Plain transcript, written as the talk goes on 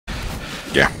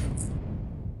Yeah.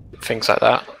 Things like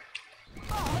that.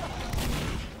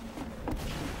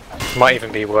 Might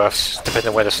even be worse, depending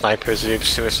on where the sniper is, you've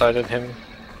suicided him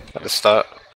at the start.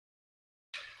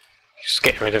 Just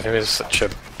getting rid of him is such a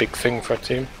big thing for a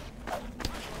team.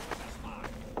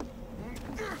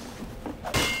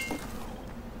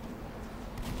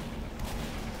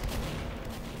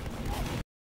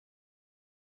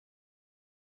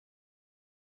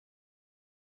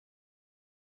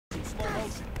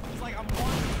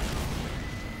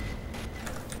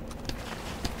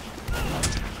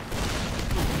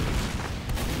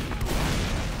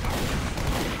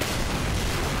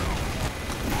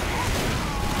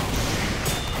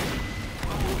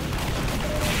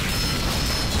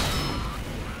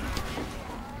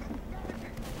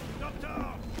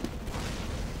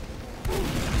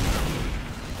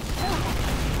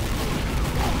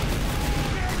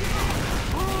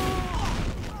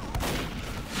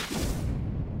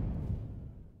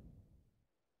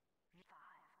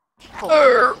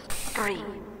 Four, 3,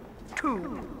 2,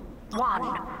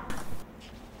 1.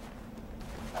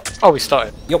 Oh, we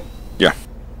started. Yup. Yeah.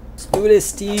 Let's do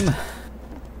this, team.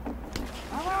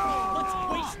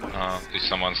 Is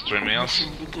someone streaming us?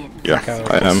 Yeah,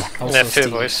 I am. Yeah, two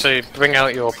boys, so bring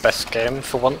out your best game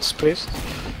for once, please.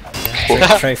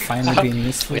 Try finally being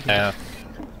useful. Yeah.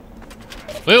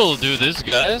 We'll do this,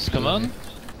 guys, come on.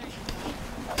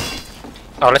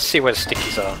 Oh, let's see where the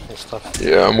stickies are and stuff.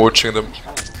 Yeah, I'm watching them.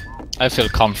 I feel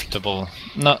comfortable.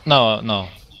 No, no, no.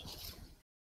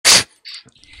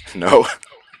 No.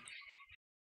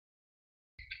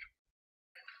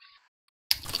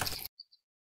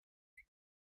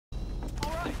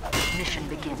 Mission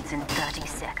begins in 30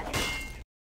 seconds.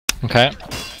 Okay.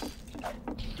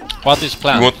 What is You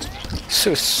planned? want?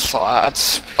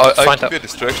 Suicides. I Find can out. be a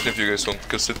distraction if you guys want,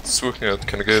 because it's working out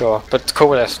kinda good. Sure, but cool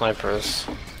with their snipers.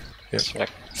 Yeah. Like,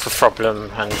 for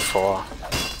problem and for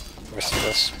the rest of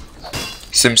us.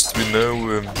 Seems to be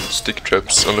no stick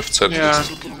traps on left side. Yeah,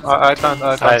 I can't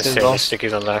I see see any them.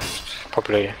 stickies on left,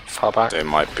 probably far back. They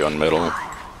might be on middle.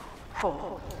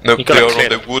 4, No, You they gotta are clear on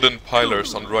the them. wooden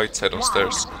pillars on the right side on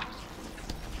stairs.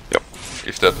 Yep.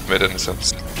 If that made any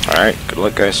sense. Alright, good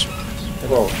luck, guys.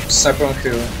 Whoa, sniper on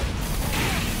Q.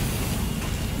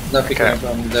 No picking Okay.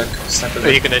 up on deck, sniper Are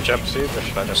you gonna jump to, or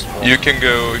should I just walk? You can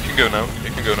go now. You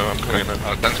can go now. I'm coming now.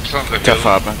 10% on the Get hill.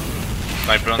 far back.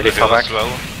 Sniper on Really the hill far as back.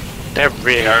 well. They're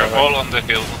really They are far all back. on the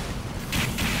hill.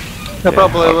 They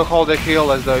probably will hold the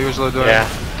kill as they usually do. Yeah,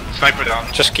 Sniper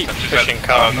down. just keep Set, pushing set.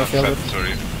 car. Not set,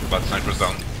 sorry. But sniper's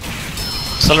down.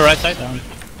 Still the right side?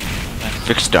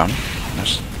 Fix down.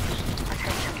 Nice.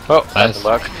 Oh, that Nice. doesn't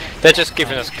work. They're just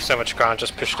giving us so much ground,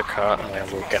 just push the cart and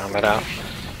then we'll get armored out.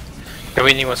 Do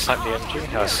we need one snipe the entry?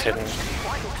 Oh, it's hidden.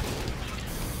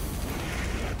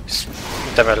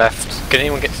 Demo left. Can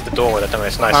anyone get to the door with a demo?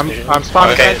 It's nice. I'm vision.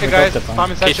 spamming Okay, sentry, guys.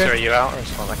 Spamming Keisha, are sentry. you out? Or is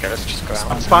one? Okay, let's just go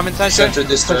out. Spamming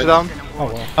sentry. Sentry down.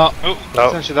 Oh well.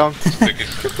 No. Sentry down.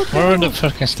 Where are the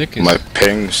fucking stickies? My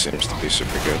ping seems to be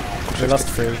super good. We lost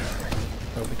 3.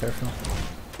 So be careful.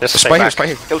 Just stay Spy here, back. spy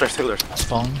here. Hilders, Hilders.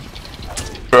 Spawn.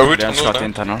 Bro, we Dance don't got know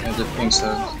in tunnel. Yeah, the ping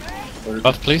side.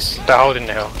 Buff, please. They're holding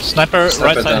the hill. Sniper,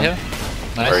 Sniper right side down. here.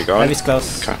 Where are you Nice. going? Heavy's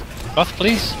close. Okay. Buff,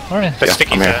 please. Where are you? The Yeah,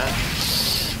 stickies I'm here.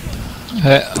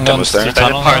 there. I'm going Demo's to there. the They're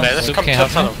tunnel part now. Let's So come to can the help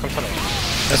me. tunnel. Come tunnel.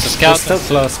 There's a We're scout. still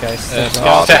close, guys. Still close.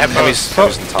 Oh, They the have heavy's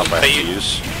both. in top left They- to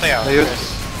use. They are. They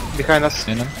use behind us.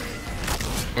 You know?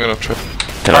 I'm gonna try.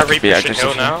 Tell I'm us to be re-pushing active.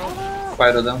 hill now.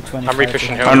 Pyro down. 25 I'm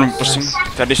re-pushing hill. I'm pushing.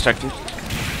 They're distracted.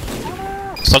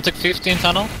 Celtic 15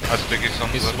 tunnel. I stick it on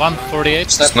He's the 148.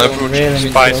 Sniper. Really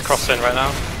Spies close. crossing right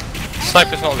now.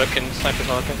 Sniper's not looking. Sniper's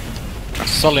not looking.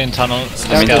 Solid in tunnel. I'm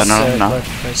in Scout's, tunnel now.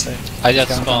 right side. I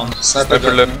just spawned. Sniper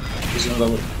Sniper down. left. He's on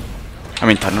lower. I'm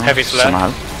in tunnel. Heavy's left.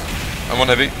 Somehow. I'm on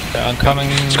heavy. I'm coming.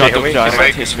 Scott Yeah, up we- to he's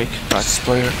right, he's weak. Right.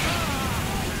 Player.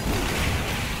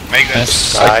 Make that.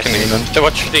 Yes. I Nice. can even. So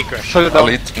watch the aggression. Shoot it I'll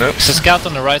down. eat. No. There's a scout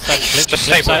on the right side. Just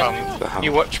stay Left side. behind.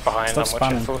 You watch behind. Stop I'm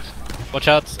watching spamming. forward. Watch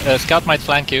out. Scout might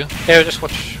flank you. Yeah, we'll just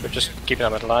watch. We're just keeping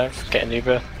them alive. Get an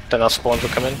Uber. Then our spawns will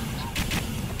come in.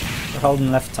 We're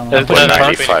holding left tunnel. There's putting no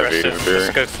 95 aggressive. Uber.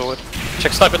 Let's go forward.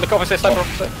 Check sniper. Look opposite. Sniper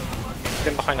opposite.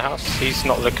 In behind the house. He's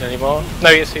not looking anymore. No,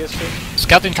 he is. He is. He is.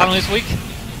 Scout in tunnel is weak.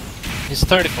 He's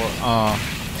 34. Oh.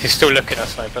 He's still looking at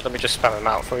sniper. Let me just spam him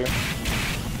out for you.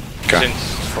 Okay. He's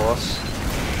in for us.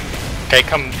 Okay,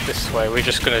 come this way. We're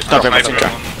just gonna Stop drop everything.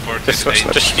 him. Okay. This way.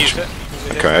 48. Just use it.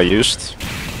 Okay, I used.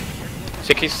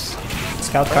 Sickies.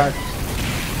 Scout card.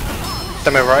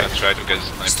 Demo right. Let's try to get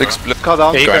sniper. Stick split. Call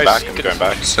down. Yeah, you Going guys back, I'm get going us-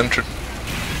 back. Center.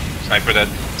 Sniper dead.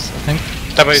 I think.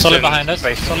 Demo's Solid in behind us.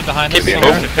 base. Solid behind Keep us. it Solid.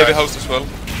 going. Heavy house as well.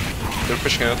 They're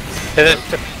pushing out. Yeah,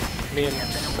 me and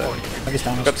so. Heavy's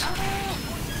down. Good.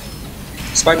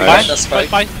 Spike Bye. behind us, Spike.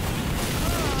 Bye.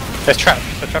 They're trapped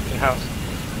in house.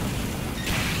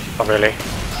 Oh really?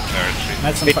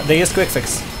 Med's on fire. They use quick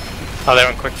fix. Oh, they're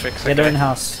on quick fix. Yeah, they're in Okay.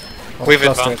 house. Or We have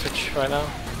close to it. advantage right now.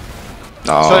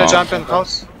 No. So you jump in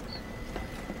house.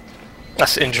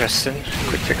 That's interesting.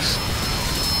 Quick fix.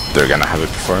 They're gonna have it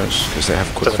before us because they have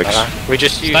quick Doesn't fix. matter. We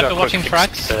just use Sniper our watching quick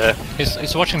tracks. fix.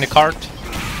 He's watching the cart.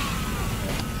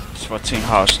 It's watching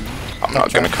house. I'm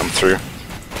not gonna come through.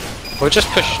 We'll just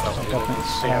push.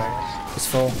 It's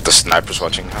full. The sniper's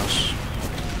watching house.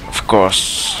 Of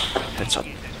course. Heads up.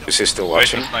 Is he still Wait,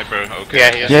 watching? the sniper, okay.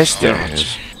 Yeah, he is. Yes, there he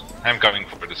is. I'm coming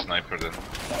for the sniper then.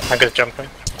 I'm gonna jump in.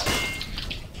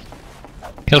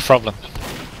 Kill problem.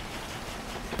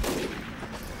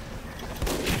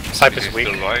 Sniper's He's weak.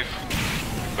 still alive.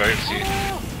 Where is he?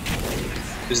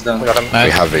 He's down. We got him. We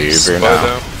Nice. have a Uber Spy now.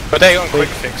 down. But they on quick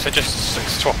fix, so just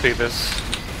swap Ubers.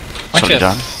 Sorry,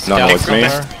 done. None Yeah, with me.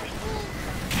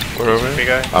 Where are we? We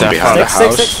go. I'm behind the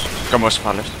Six, house. Come on,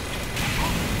 Spallet.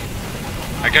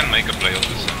 I can make a play on the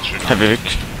sentry. Heavy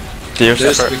Vic. Deus.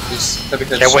 There's quick, this heavy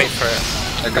Yeah, headshot. wait for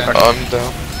it. Okay. I'm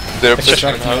down. They're It's just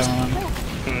pushing in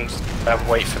house.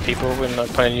 Wait for people. We're not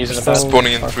planning on using the Full, best.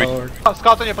 Spawning in far 3. forward.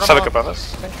 Scout on you, Let's have a look Bravo. above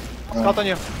us. I think. Scout on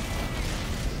you.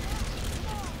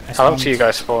 How long till you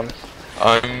guys spawn?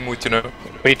 I'm with you now.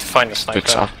 We need to find the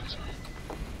Vic's up. sniper.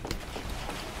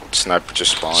 Sniper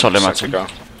just spawned. Solid a Martin. second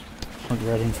ago. We'll be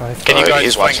ready in 5. Can you guys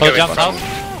he's flank watching. go So in jump front?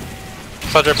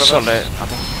 out. Soldier above Solid.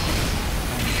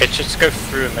 us. Okay, just go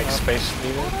through and make space.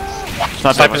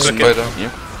 Sniper's Sniper's looking. Spy down.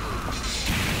 Yeah.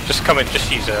 Just come in,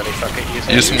 just use early, fuck it, use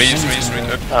Use it. me, use me, use me.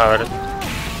 No. Alright.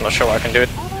 I'm not sure what I can do it.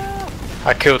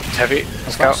 I killed Heavy,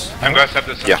 scout. I'm gonna set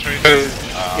the Yeah.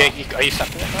 sentry. Are you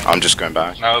sapping it now? I'm just going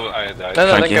back. No, I died. No, Thank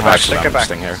then you. go back, Actually, then go I'm back.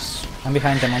 staying here. I'm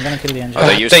behind them. I'm gonna kill the engine. Oh,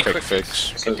 they use They quick quick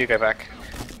fix. You do go back.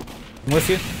 I'm with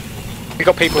you. We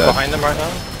got people Yeah. behind them right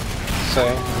now.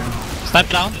 So, Snipe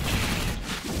down.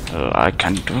 I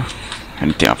can do.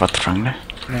 Inte jag varit framme.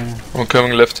 Yeah. I'm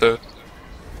coming left side.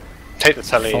 take the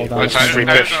telly. Fall down. Wait, Just I'm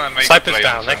repush. gonna make a Sniper's play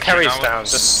down, on their sentry carry's now. down.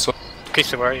 Just, So,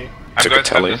 Kisa, where are you? I'm Took gonna a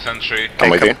set telly. the sentry. I'm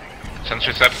with you.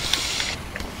 Sentry set.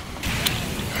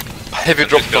 heavy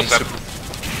drop down. Still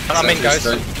I'm in, guys.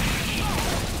 Sentry's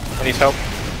I need help.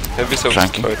 Heavy self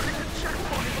Flanking. spy.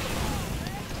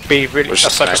 Be really. Push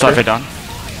That's sniper. like Sniper down.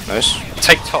 Nice.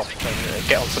 take top and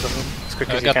get onto them as quick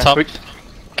I as you got can. top. You Where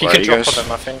can are you drop guys? on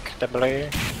them, I think. They're below you.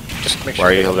 Just make sure.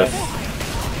 Where are you, they're Hilda? there.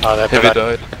 Oh, they're Heavy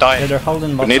below. died. Yeah, Dying. they're holding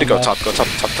We bottom need to go left. top, go top,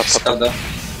 top, top, top, Scout top. down.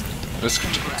 Let's go.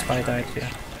 Spy died, yeah.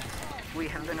 We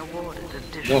have been awarded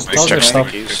additional. Don't Check Soldiers sneak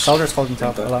top. keys. Soldiers holding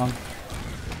top alone.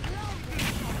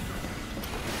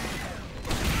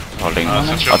 Holding.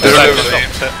 Sentry Oh, on the they're left over side.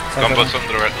 Opposite. Combos on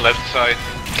the left side.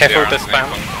 Careful They with are this on the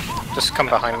spam. Just come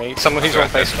behind me. Someone who's on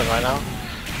basement right now.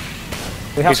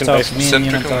 We have He's in top. basement. Me and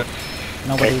you on Centric top.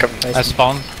 Nobody. come. I basement.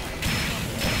 spawn.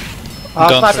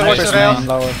 Don't Sniper try. watching Snipers rails. main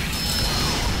lower.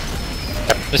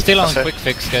 They're still on That's it. quick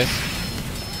fix, guys.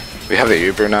 We have the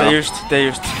Uber now. They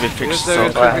used quick fix. Where's So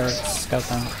the Pirates. Scout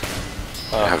down.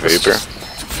 We have Just- Uber.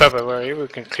 Further, where are you? We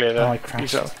can clear Oh, I that. crashed.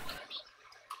 Use that.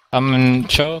 I'm in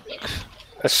choke.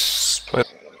 Let's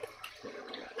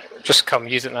just come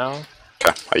use it now.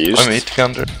 Okay, I used. I'm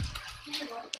 800.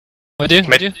 What do?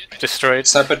 Mid destroyed.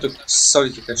 Sniper took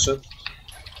solid headshot.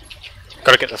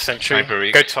 Gotta get the sentry. Sniper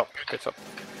weak. Go top. Go top.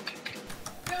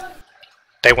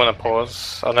 They want to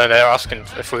pause. Oh no, they're asking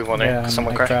if we want Yeah, it.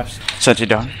 Someone I crash. crashed. Sentry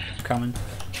down. Coming.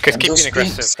 Just keep Those being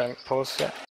aggressive. things. Don't pause.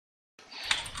 Yeah.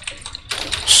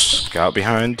 Scout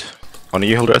behind. On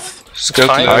you, Hildreth. Scout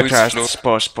fine. low, I it's crashed. low.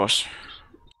 Pause.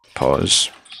 Pause.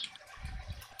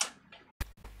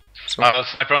 Sniper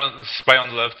spy on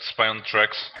the left, spy on the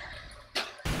tracks.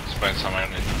 Spy somewhere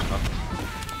in the left.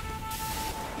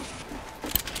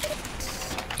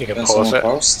 You can Then pause someone it.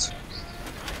 paused.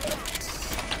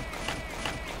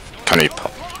 Can we Right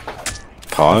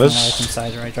pause?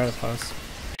 inside, right, try to pause.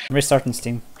 I'm restarting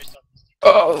Steam.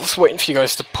 Oh, I was waiting for you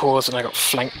guys to pause, and I got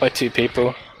flanked by 2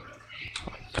 people.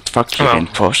 But fuck you Oh. in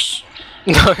pause.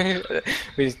 No,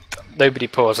 nobody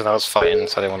paused, and I was fighting,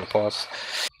 so I didn't want to pause.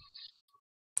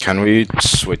 Can we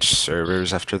switch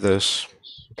servers after this?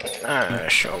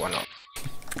 Sure, why not?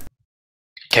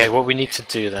 Okay, what we need to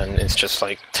do then is just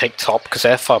like take top because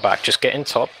they're far back. Just get in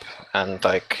top and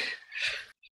like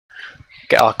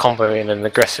get our combo in an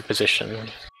aggressive position.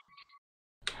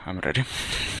 I'm ready.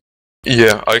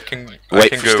 Yeah, I can. I Wait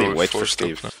can for go Steve, wait for stop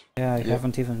Steve. now. Yeah, I Yeah.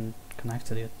 haven't even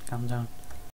connected yet. Calm down.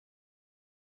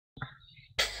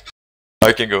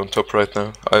 I can go on top right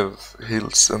now. I have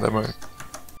heals and ammo.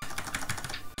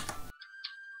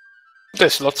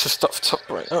 There's lots of stuff top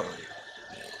right now.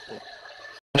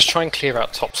 Just try and clear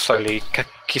out top slowly.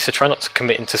 Kisa, try not to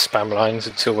commit into spam lines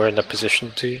until we're in a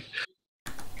position to.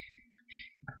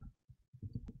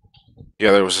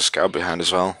 Yeah, there was a scout behind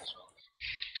as well.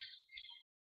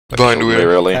 Blind Really, wheel.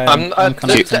 really. I'm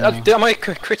connecting now. Am I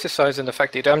criticizing the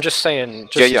fact that I'm just saying,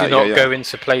 do not go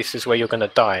into places where you're going to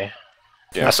die.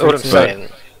 Yeah. That's all I'm saying.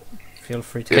 Feel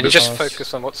free to Can you just pause.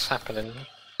 focus on what's happening?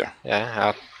 Yeah.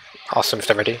 Yeah, I'll ask them if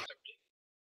they're ready.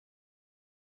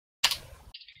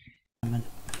 Amen.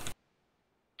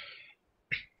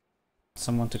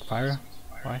 Someone took pyro?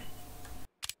 Why?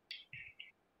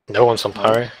 No one's on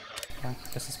pyro. Yeah,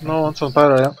 guess it's No one's on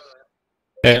pyro, yeah.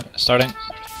 Okay, starting.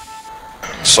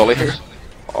 Solly here?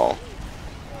 Oh.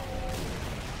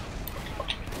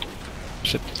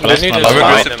 Shit. They Last need one. to I'm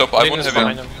behind aggressive them. top, I They want need to heavy.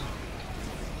 behind them.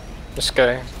 Let's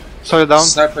go. Solid down.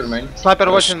 Sniper main. Sniper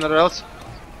watching the rails.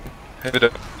 Heavy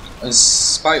down.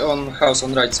 Spy on house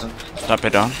on right side. Snap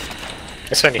it down.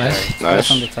 It's only Nice. Harry.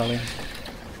 That's on Nice. the tally.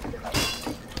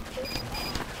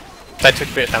 They took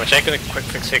a bit of damage. I'm gonna quick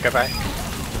fix here, go back.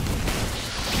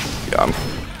 Yeah,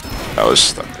 I was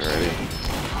stuck already.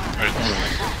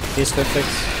 He's good fix.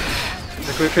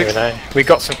 The quick Here fix. we know. We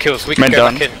got some kills. We can Man go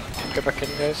down. back in. Go back in,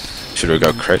 guys. Should we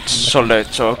go crits? Solid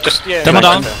choke. Just, yeah. Demo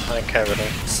no, down. I don't care really.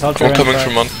 Soldier I'm in coming front.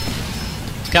 from on.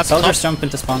 Scout Soldiers top. jump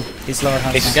into spawn. He's lower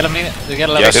house. You get a minute. You get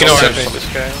a Yeah, level. you know Ignore what? it.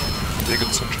 Let's go. They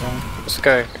got central. Let's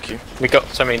go. Thank you. We got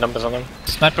so many numbers on them.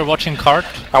 Sniper watching cart.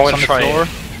 I want on to the try floor. it.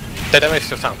 They don't waste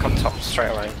your time. Come top straight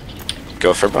away.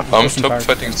 Go for bomb. I'm Pushing top card.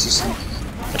 fighting.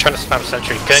 I'm trying to spam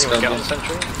sentry. Can anyone get on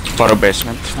sentry? Bottom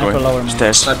basement. Sniper lower Going. man.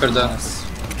 Stairs. Sniper down. Nice.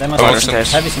 Demo Oh, stairs.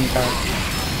 stairs. Heavy's in the car.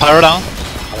 Pyro down.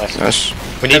 Nice.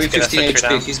 We need Heavy to get a 15 sentry HP,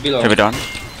 down. he's below. Heavy down.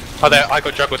 Oh, there, I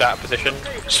got juggled out of position.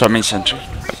 Swarming sentry.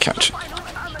 I catch it.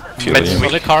 Feel Mid- you.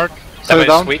 Solid cart. Solid Demo is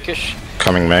down. weakish.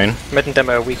 Coming main. Mid and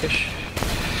demo are weakish.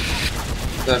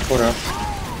 There, 4 up.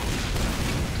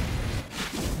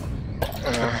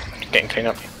 Getting clean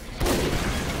up.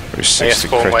 We're AS 60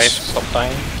 4 wave. crits. Stop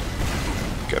dying.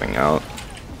 Getting out.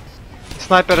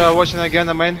 Sniper watching again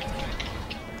the main.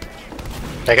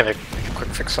 They're gonna quick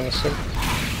fix on this soon.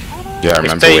 Yeah, I If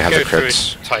remember they we had go the through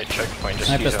crits. a tight choke point, just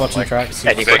use Sniper's it watching like tracks.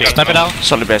 anybody. Sniper down.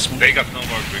 Solid basement. They got no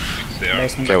more quick fix there.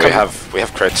 Basement. Okay, we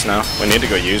have crits now. We need to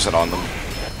go use it on them.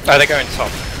 Oh, they're going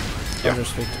top.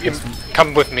 Soldiers weak. You,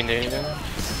 come with me, Noon.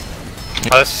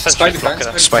 Oh, that's Spy essentially behind,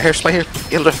 blocking spy. them. Spy here.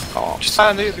 Hilda. Oh, Just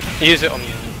And use it on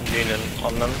Noonan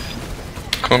on them.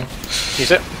 Come.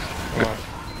 Use it.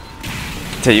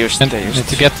 They used. And They need used.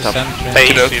 to get the Top. sentry. They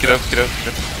Get out, use get it. out, get out,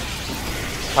 get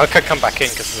out. I could come back in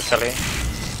because of the telly.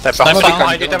 They're behind, Sniper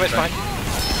behind you, down. Demo's behind.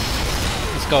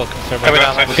 Let's go. Conservative. Coming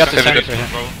down. We got the Heavy sentry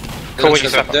here. Cool, you They're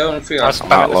step up. down on 3 I'll up.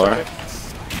 spam out it lower.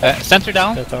 this way. Sentry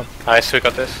down. They're top. Alright, so we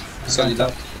got this. Solid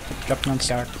down. Dropping on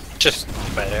guard. Just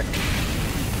better.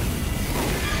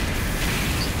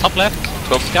 Top left.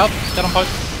 Top. Scout. Scout on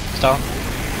post. It's down.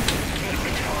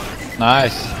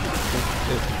 Nice.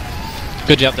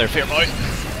 Good job there, Fear Boy.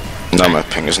 no, my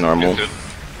ping is normal. Good.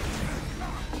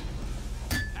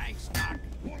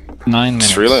 9 minutes.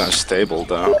 It's really unstable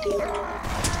though.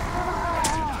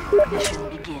 Mission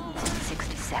begins in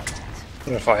 60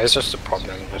 seconds. Fine, it's just a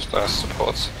problem with our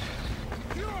supports.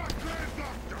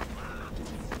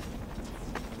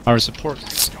 Our support.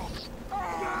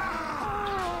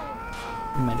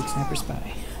 Medic sniper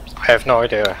spy. I have no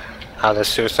idea how their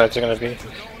suicides are going to be.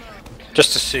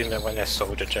 Just assume that when their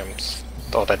soldier jumps,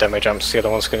 or their demo jumps, the other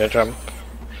one's going to jump.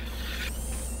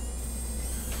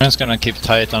 I'm just gonna keep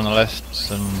tight on the left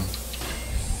and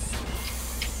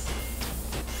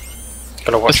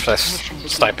Gotta watch for this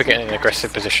sniper getting in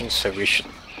aggressive positions, so we should.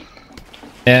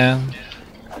 yeah.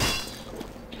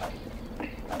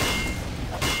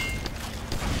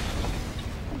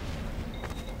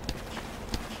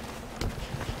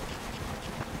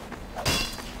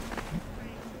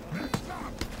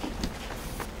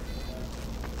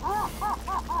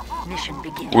 Mission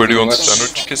begins. Where do you want Watch.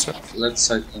 standard, Kissa? Left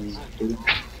side and blue.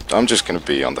 I'm just gonna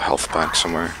be on the health bank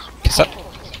somewhere. Kiss up.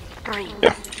 3,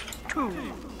 Yeah. 2,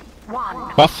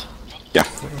 1. Buff. Yeah.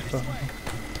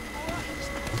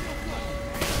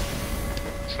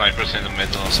 Snipers in the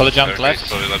middle. Solid jump Staircase, left.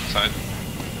 Solid left side.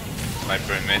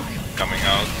 Sniper in mid, coming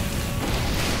out.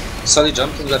 Solid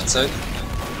jump on left side.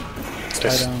 Spy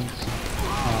down.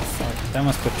 Oh fuck. That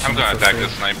must put. I'm gonna attack the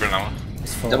sniper now.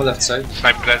 Demo left side.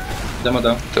 Sniper dead. Demo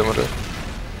down. Demo down.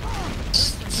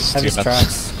 Heavy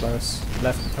tracks close.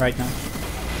 Left, right now.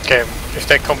 Okay, if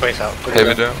their combo's out, good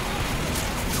Heavy go. down.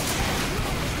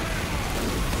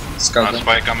 Scout down.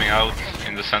 Spy coming out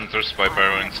in the center, spy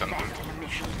pyro in center.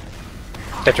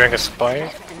 They're doing a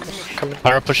spy. Coming.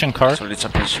 Pyro pushing cart. Solid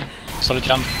suppression. Solid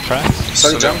jump tracks.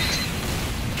 Solid jump.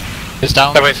 It's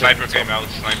down. That way, Sniper came out,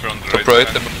 sniper on the Top right right,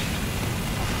 side.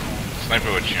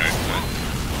 Sniper watching right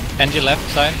side. Engine left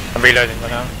side. I'm reloading right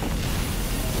now.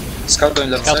 Scout going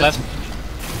left Scout side. left.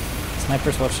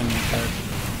 Sniper's watching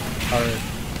our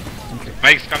entry.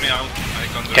 Mike's coming out.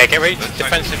 Mike on the Okay, get ready left side.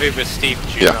 defensively with Steve.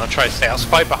 Yeah. I'll try to stay out.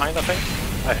 Spy behind, I think.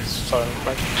 I saw him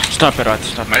right. Sniper right,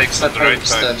 sniper. Mike's on the Sniper right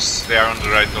side. steps. They are on the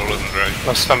right, all on the right.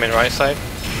 I'm spamming right side.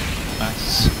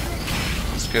 Nice.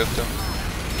 Scared them.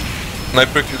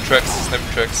 Sniper kill tracks,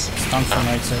 sniper tracks. Stun from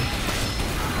right side.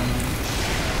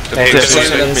 Hey, Yes, Solid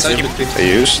yes, left yes. side with 50. I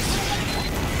used.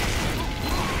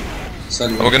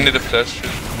 Solid. I'm gonna need a flash.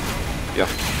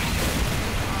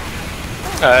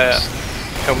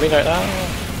 Help me right now.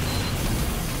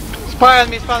 Spy on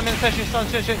me, flashing, stun,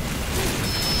 shit.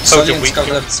 Soldier Solid and weak. scout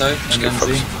left side. And then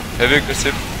Z. Heavy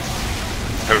aggressive.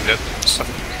 Her dead.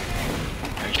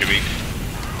 And she weak.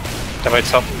 That way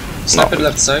top. Sniper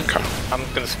left side. I'm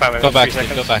gonna spam him Go in back, 3 Steve,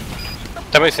 seconds. go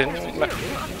back. That way's in.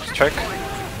 Check.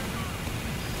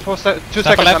 2 seconds,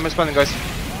 left. I'm responding, guys.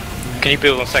 Can you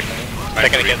build on second? They're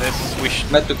gonna get this. We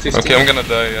should Med took 50. Okay, I'm gonna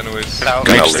die anyways. get out.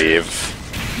 Gonna leave.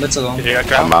 Med's alone. Did you get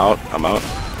I'm ground? out, I'm out.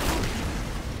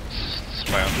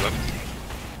 Spy on the left.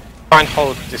 Try and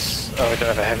hold this. Oh, we don't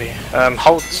have a heavy.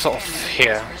 Hold sort of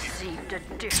here. Received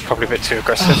It's additional. probably a bit too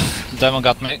aggressive. Demon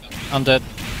got me. Undead.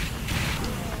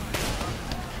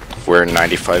 We're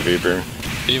 95 Uber.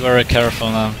 Be very careful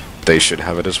now. They should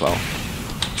have it as well.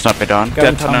 Sniper down. Go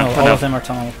in tunnel, all of them are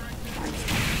tunnel.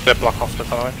 They block off the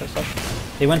tunnel and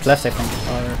stuff. They went left, I think.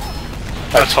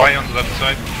 Or Spy on the left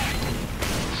side.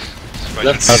 Spy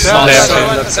Left just- side.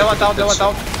 Yeah, They went down, they went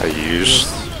down. I used.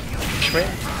 Push me.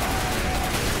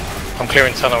 I'm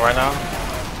clearing tunnel right now.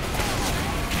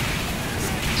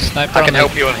 Sniper I on can the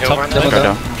help you on hill top right left. now. Go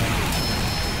down.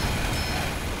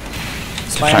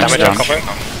 Spy Flanks Damage down. I'm covering.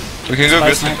 We can go Spy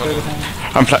aggressive. sniper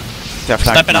everything. I'm they're flanked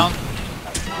Sniper now. down.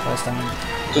 Spy stunning.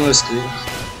 Tunnel is clear.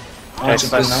 Okay,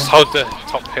 so let's now. hold the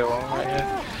top hill right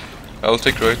here. I'll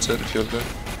take right side if you're good.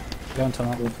 Go in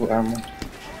tunnel. Go for armor.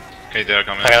 Okay, they are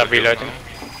coming. I'm gonna out the hill reloading. now.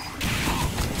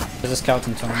 There's a scout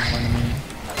in tunnel. One enemy.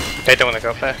 They don't wanna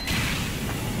go up there.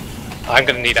 I'm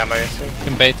gonna need ammo too. You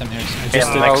can bait them here. So Yeah,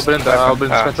 I'll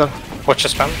blend Spencer. Watch the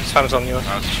spam. Spam's on you.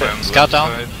 Spy on the Scout left down.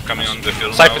 side, coming on the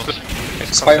hill Sniper's now.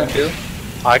 looking. Spy on kill.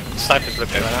 Sniper's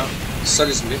looking right now. Solid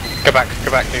is weak. Go back,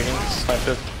 Noonan.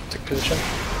 Sniper took position.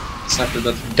 Sniper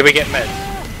dead. Did we get med?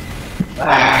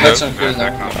 Med's on kill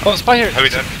Back now. now. Oh, spy here. Heavy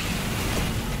dead.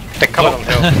 They're coming on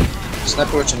hill.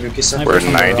 Sniper watching you, Kisa. We're Sniper's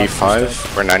on the rock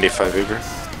 95. We're 95 Uber.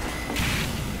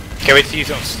 Can we use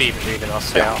it on Steve and Noonan? I'll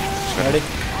stay out. Ready?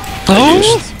 I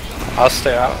used. I'll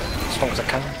stay out as long as I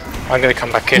can. I'm gonna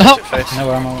come back in No. to face.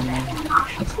 No ammo on me.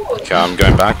 Okay, I'm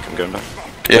going back.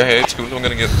 Yeah, it's cool. I'm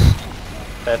gonna get.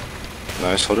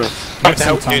 Nice, hold up. I'm to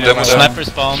help Noonan. Demo right down. now. Sniper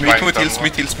spawn. Smith heal,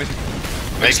 Smith heal,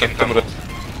 Smith. Making Demo tunnel. down.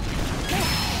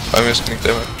 I'm just gonna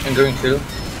demo. I'm going kill.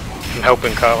 I'm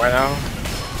helping Carl right now.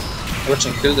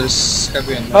 Watching kill, there's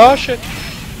heavy and Oh shit!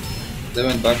 they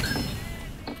went back.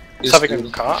 He's Something killed.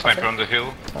 in Carl. Sniper on the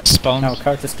hill. Spawn. No,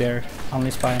 cart is there.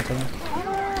 Only spy in tunnel.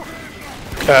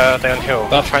 They're on hill.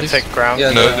 Buff, Try and please. take ground.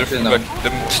 Yeah, No, they're they're on kill back. now.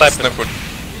 Them Sniper. sniper.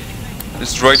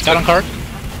 It's right Scout on side. card.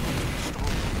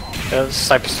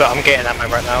 Sniper still. I'm getting ammo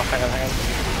right now. Hang on.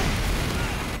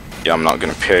 Yeah, I'm not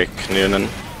gonna pick Noonan.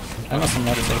 I must have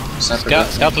left side. Sniper Scout,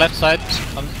 dead. scout left side.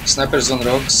 Snipers on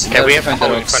rocks. Okay, we have a behind the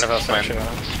hole in rocks. front of us Spy, actually.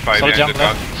 spy Solid behind jump the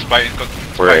cloud. Spy got.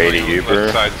 We're spy 80 on the Uber.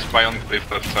 Left side. Spy on the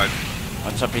cliff left side.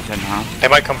 What's up, Ethan, huh? They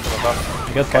might come from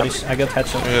above. I got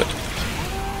headshot. Yeah.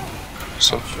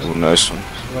 So, Ooh, nice one.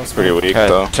 Well spy. Pretty weak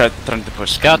though. Trying to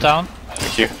push. Scout down.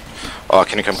 Thank you. Oh,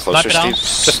 can you come closer, Sniper down.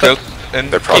 Steve? scout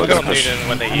and They're probably Keep gonna on push. Noonan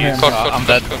when they Yeah. use. Cut, I'm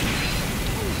cut, dead. cut.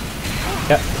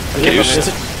 Yeah. Get used. Is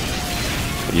it?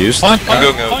 Used? Point, I'm point,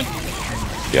 going out. point.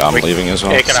 Yeah, I'm leaving as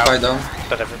well. Yeah, get Spy out. down.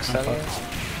 That ever extended.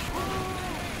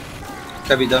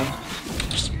 Heavy down.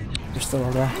 They're still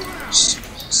all there.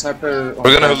 Sniper on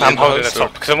We're gonna top. hold I'm in holding the house,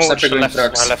 top because I'm almost to Sniper the left, going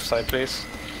my tracks. left side, please.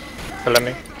 Follow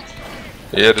me.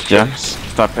 Yeah, the Yeah, tracks.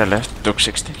 sniper left. Duke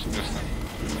 60.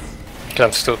 Because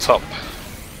I'm still top.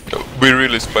 We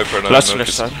really spy for now. Last left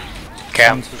notice. side. Okay,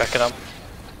 I'm backing up.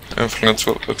 I'm flying as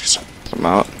well, but I'm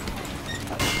out.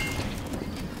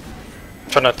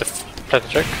 Try not to play the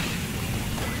trick.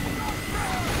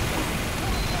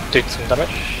 Do some damage.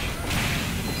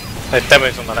 There's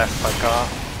damage on the left by car.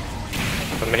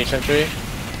 The mini sentry.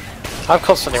 I'm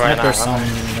constantly right now. Snipers on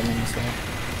aren't the minis there.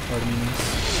 Or the minis.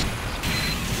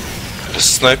 the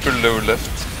sniper lower left.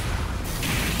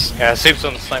 I? Yeah, Soup's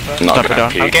on the sniper. Not Sniper gonna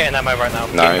down. I'm peek. getting ammo right now.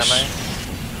 I'm Nice. getting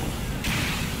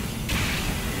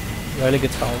ammo. Really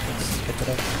good foul. Let's get it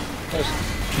up.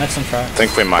 Met some I tracks.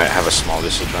 think we might have a small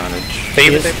disadvantage. They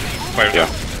Yes. Fire Yeah.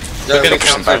 We're gonna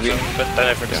push them counter back. them, but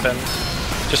then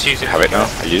overextend. Just use it. Have it now.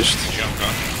 I used. jump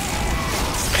on.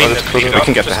 Clean the Clean We up.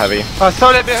 can get the heavy.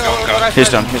 Sorry, He's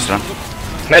done, he's done.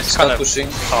 Ned's kind Scout of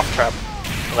pushing. half trap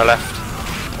on the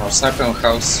left. Sniper on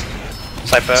house.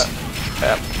 Sniper.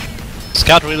 Yeah.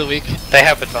 Scout really weak. They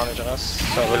have advantage on us,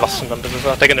 so we lost some numbers as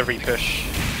well. They're gonna repush.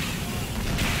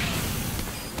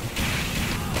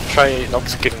 Try not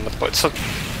to give them the point. So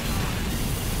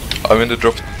I'm in the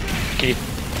drop. give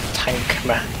tank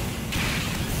man.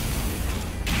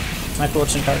 Sniper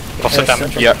watching card. Lots of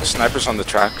damage. Yeah, snipers on the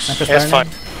tracks. Sniper's Yeah, it's burning.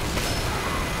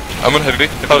 fine. I'm on heavy.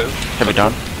 Oh. Heavy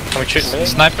down. Can we shoot me?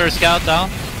 Sniper scout down.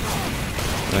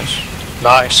 Nice.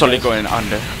 Nice. Solly going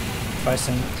under.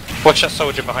 Pricing. Watch that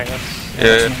soldier behind us.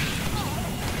 Yeah.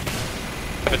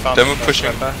 Have advantage Then we're on us, pushing.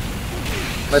 remember?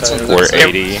 Let's So- on We're left side.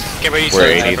 80. Get ready to We're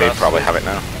 80. They sniper us. probably have it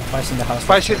now. Pricing the house.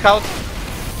 Spy shield out.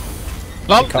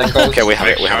 Lol. Okay, we have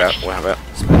it. We have it. We have it.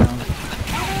 Spy down.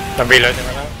 I'm reloading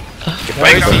right now.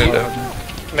 Break Yeah, down.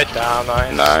 yeah. Mid down,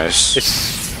 nice. Nice.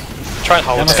 Just try and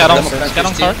hold Demo it. Scout on. Demo Scout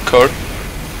on 50. card. Card.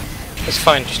 It's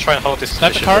fine, just try and hold this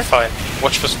Sniper position. card? We're fine.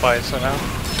 Watch for spies for now.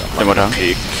 Demo down.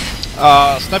 Peak.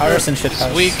 Sniper Iris and shit is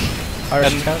house. weak.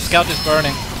 Iris And house. scout is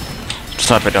burning.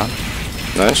 Sniper down.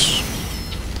 Nice.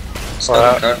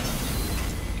 Scout on car.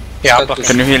 Yeah, I'm Scout blocking.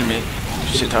 Can you heal me?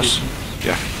 Shit us.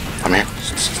 I'm here.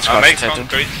 Make some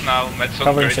crates now. Make some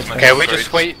Covering crates. shit. make Okay, some we crates.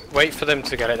 just wait for them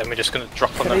to get it, then we're just gonna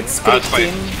drop on them. It's Ah, it's scripted fine, in.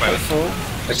 it's fine. Careful.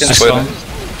 I can Nice spy. one.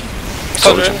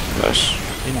 Soldier. Nice.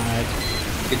 Denied.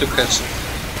 He took catch.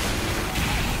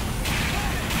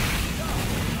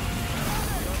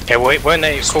 Okay, wait, when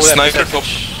they call their Sniper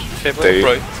percentage, Fibber. They-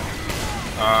 Right.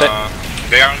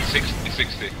 They are on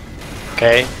 60.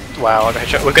 Okay, wow, I got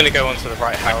shot. We're gonna go onto the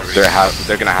right house.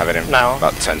 They're gonna have it in Now.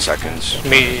 about 10 seconds.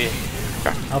 Me.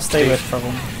 I'll stay with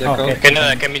problem. Yeah, Oh, go. okay. Okay,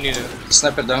 no, get me new.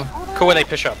 Sniper down. Cool when they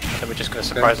push up, and then we're just gonna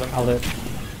surprise them. I'll do it.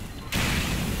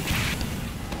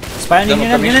 Spy on Demo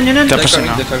Union, coming. Union. They're 10% coming,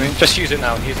 now. they're coming. Just use it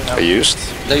now, use it now. I used.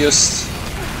 They used.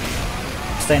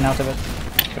 Staying out of it.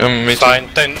 Me It's too. fine,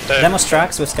 don't, Demos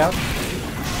tracks with scout.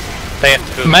 they have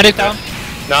to build. Medic down.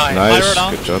 Nice. Nice. Fire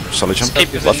down. Good job. Solid jump.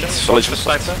 Keep Left. position. Solid Watch for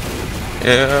jump. sniper.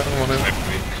 Yeah, I'm on it.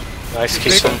 Nice,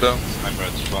 keep Slow them. down. Sniper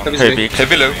at spawn. Heavy's Heavy. big.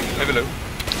 Heavy low. Heavy low.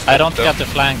 I don't get the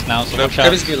flank now, so watch out.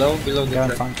 Heavy's below Go the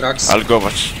and find. tracks. I'll go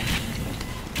watch.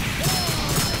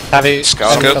 Have you?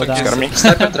 Scout. Scout Scout. down. Scout me.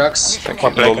 Sniper tracks.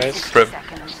 One play, Lol. guys. Prep.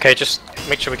 Okay, just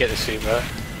make sure we get the super.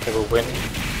 They will win.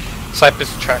 Sniper's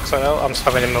tracks right out. I'm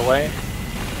spamming him away.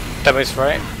 Demo's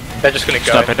right. They're just gonna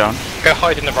go. Sniper down. Go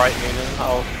hide in the right, Union.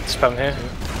 I'll spam here.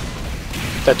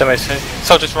 The demo's here.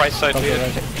 Soldier's right side Okay, here.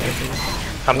 right.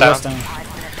 I'm Last down. down.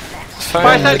 It's Spy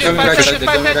fine. side, They're coming spy right side, side. They're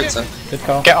spy going side. right side. Good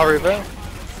call. Get Aruba.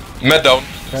 Med down.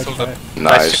 Right, Sold right. up.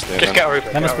 Nice. Just Noonan. get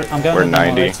Aruba. Demos, Get Aruba. I'm going We're with demo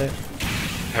 90. right side.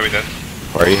 Heavy dead.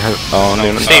 Where are you? Oh,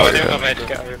 Noonan. Steve, Oh, do okay. not mid,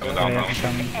 get Aruba. Yeah, Down now. I'm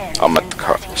coming. I'm at the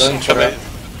car. Don't Come try. in.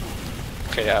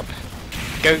 Okay, yeah.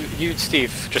 Go, you,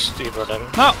 Steve. Just either of them.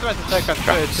 No. 20 seconds.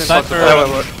 It's Sniper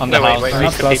impossible. on the No, wait, house. wait, We're wait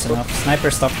not for close people. enough.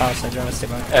 Sniper stop house, I'd rather stay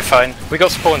back. Fine. We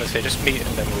got spawners here. Just meet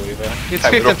and then we'll either. It's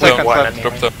Okay, 15 we'll drop seconds one left. anyway.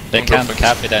 Drop down. They I'm can't dropping.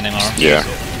 cap it anymore. Yeah.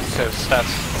 So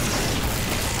stats.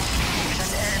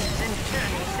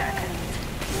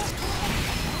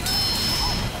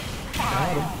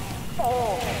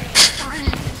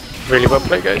 Really well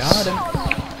played, guys. Got him.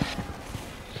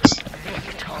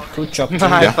 Good job, team.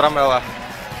 Nice, Yeah. Ramela.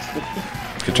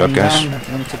 Good job, One guys. down,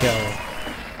 one to go.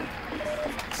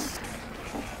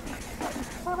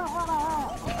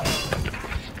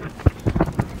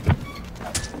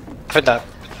 I think that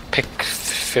pick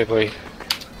Fibby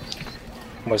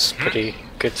was pretty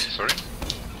good. Sorry.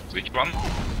 Which one?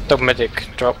 The medic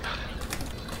drop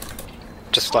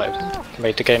just like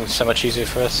made the game so much easier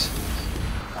for us.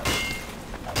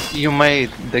 You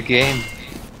made the game.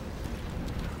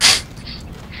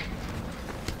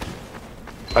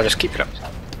 I'll just keep it up.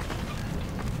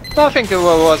 I think it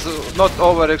was not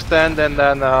overextend and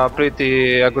then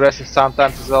pretty aggressive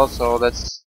sometimes as well, so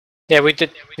that's... Yeah, we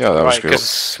did Yeah, that was right good.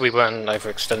 because we weren't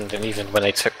overextending even when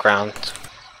they took ground.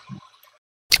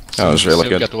 That was really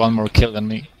Still good. got one more kill than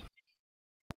me.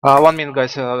 1 minute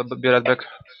guys, be right back.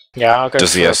 Yeah, I'll go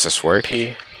Does the for SS work?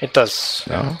 P. It does.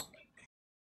 No.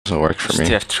 Doesn't work for me.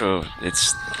 Stay through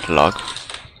its log.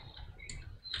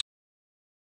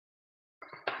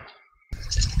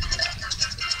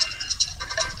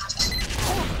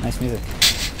 Nice music.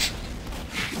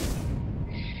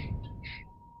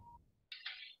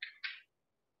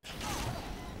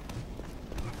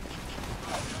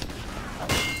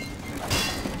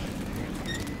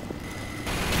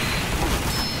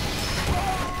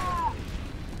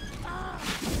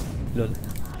 Lol.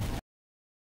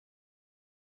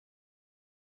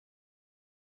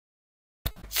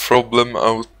 Problem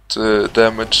out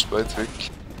damaged by Trick.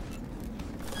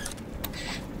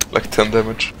 Like 10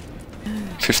 damage.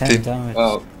 15. 10 damage.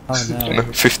 Wow. Oh no. No,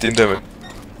 15 damage.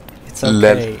 It's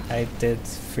okay, I did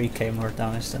 3k more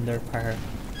damage than their power.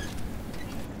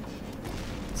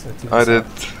 So it I evens did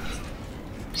out.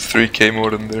 3k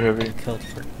more than their heavy. Killed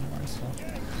for more as well.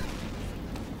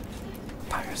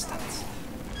 Power stats.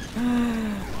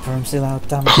 Firm still out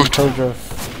damage and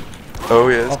Pilgrove. Oh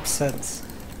yes. Upset.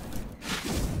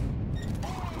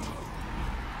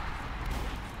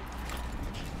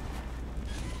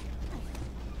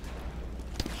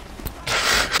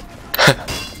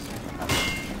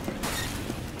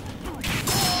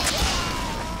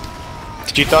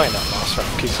 Did you die in that last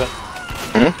round, Kisa?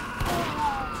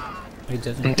 We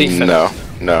didn't.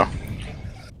 Defense. No.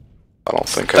 I don't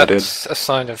think I did. That's a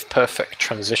sign of perfect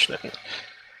transitioning.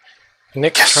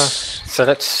 Next Yes. round. So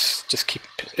let's just keep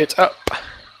it up.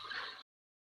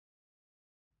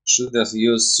 Should just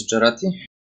use Jarati?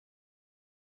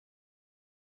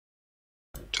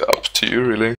 Up to you,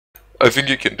 really. I think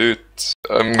you can do it.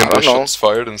 I'm I gonna don't know. shots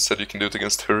fired and said you can do it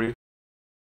against Hurry.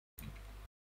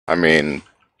 I mean,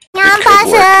 it could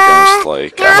work against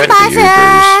like after the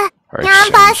Ubers.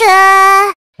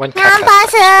 Right, When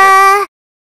Kaka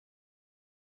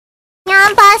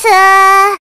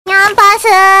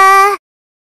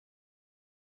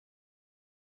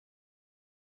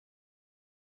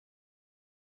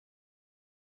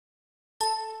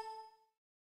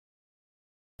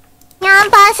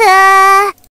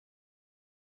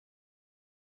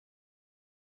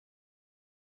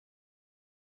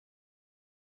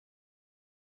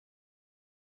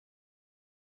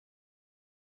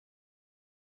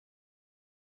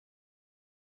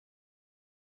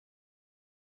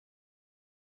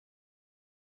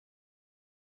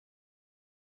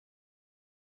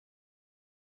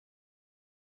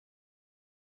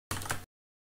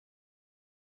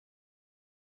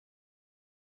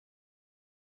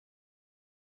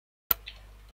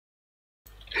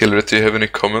Hillary, do you have any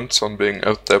comments on being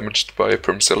out-damaged by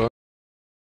Permzilla?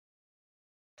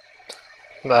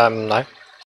 no.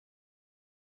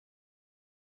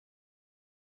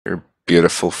 Your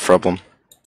beautiful problem.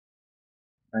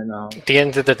 I know. At the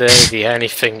end of the day, the only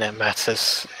thing that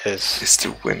matters is... Is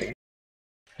still winning.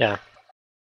 Yeah.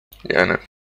 Yeah, I know.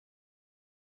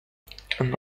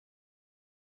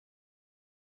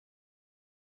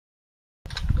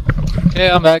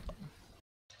 Yeah, I'm back.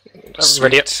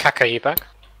 Ready up. Sweet. Kaka, you back?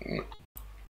 We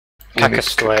Kaka's need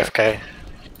still Kaka. AFK.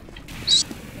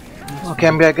 Okay,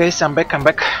 I'm back, guys. I'm back.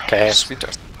 Okay, Sweet.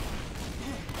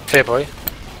 fair boy.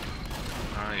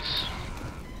 Nice.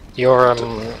 You're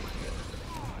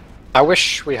I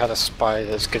wish we had a spy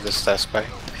as good as their spy.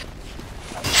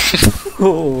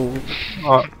 Oh,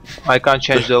 Oh, I can't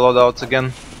change the loadouts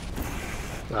again.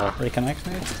 No. reconnect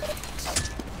me?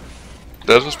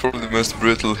 That was probably the most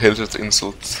brutal Hillshot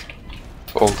insult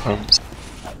of all times.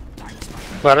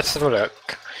 Well, let's have a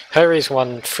look. Harry's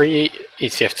won 3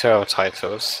 ETF 12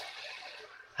 titles,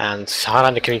 and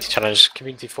Highlander Community Challenge,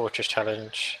 Community Fortress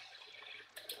Challenge,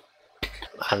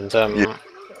 and Yeah.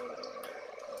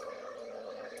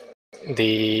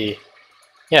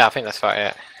 yeah, I think that's about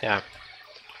it. Yeah.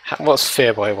 What's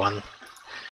Fearboy won?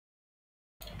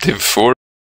 Div 4.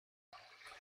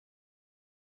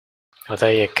 Oh,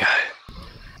 there you go.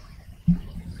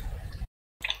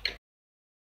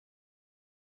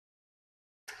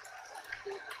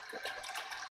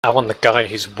 I want the guy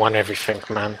who's won everything,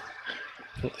 man.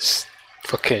 It's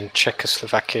fucking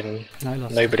Czechoslovakian No, I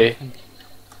lost nobody. everything.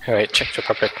 Oh, wait, Czech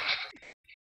Republic.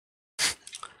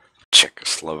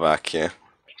 Czechoslovakia.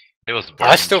 It was born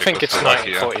I in still think it's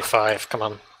Czechoslovakia. 1945, come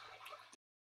on.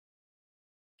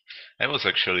 I was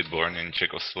actually born in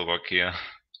Czechoslovakia.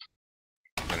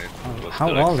 When it Oh, was how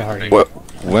still old are existing. you? What?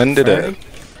 When did it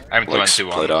I'm like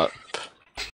 21. split up?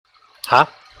 Huh?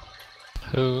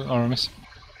 Who or miss?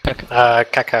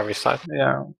 Kaka restart.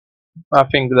 Yeah. I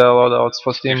think the loadouts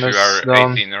for If Steam you is are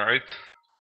done. 18, right?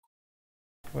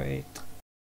 Wait.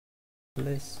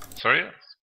 Please. Sorry?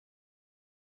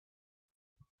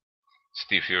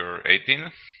 Steve, you're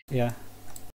 18? Yeah.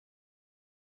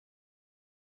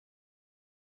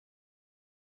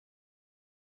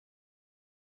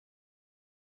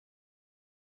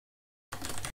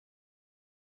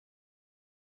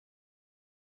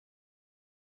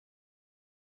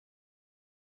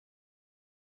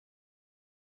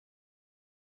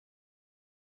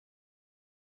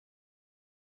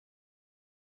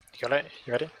 You got it?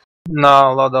 You ready?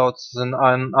 No, loadouts is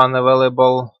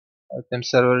unavailable. Item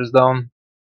server is down.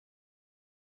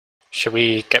 Should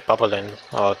we get Bubble in?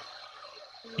 Or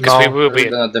Because we No. will We're be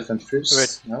gonna defend first.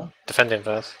 Wait. No? defending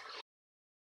first.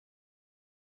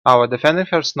 Oh, we're defending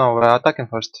first? No, we're attacking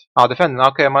first. Oh, defending.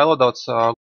 Okay, my loadouts.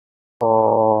 I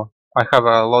have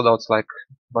loadouts like,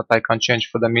 but I can't change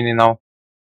for the mini now,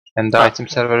 and the item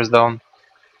server is down.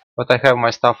 But I have my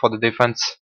stuff for the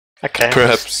defense. Okay.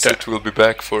 Perhaps it will be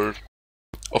back for.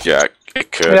 Yeah,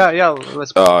 it could. Yeah,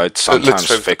 let's. It sometimes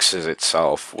try- fixes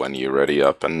itself when you ready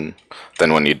up, and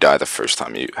then when you die the first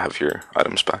time, you have your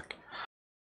items back.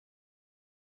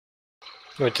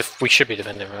 We should be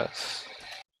defending first.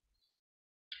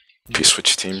 If you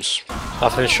switch teams.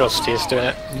 I'm pretty sure Steve's doing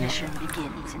it. Mission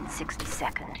begins in 60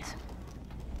 seconds.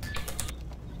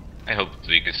 I hope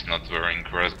Twig is not wearing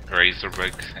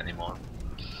Razorback anymore,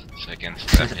 so I can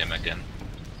stab him again.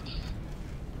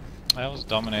 I was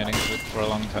dominating it for a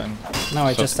long time. No,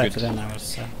 I So just typed good. it in. I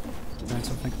was doing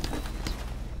something.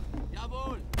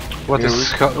 What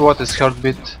is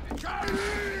heartbeat?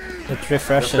 It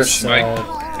refreshes I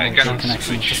the can connection to the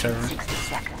switch. server. 60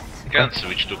 seconds. I can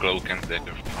switch to Cloak and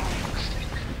Dagger.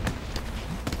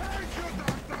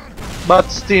 But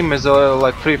Steam is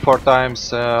like 3-4 times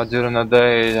during a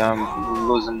day. I'm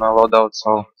losing my loadout,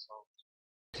 so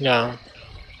Yeah.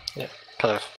 Yeah.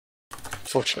 Kind of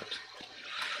fortunate.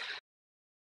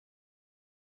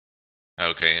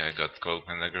 Okay, I got Cloak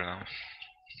and Dagger now.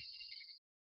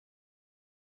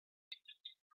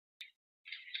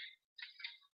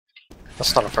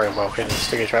 That's not a very well hidden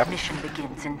sticky trap. Mission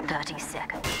begins in 30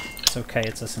 seconds. It's okay,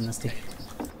 it's SNSD.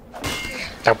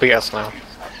 They'll beat us now.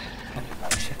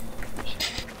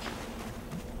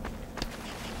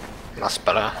 That's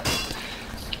better.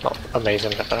 Not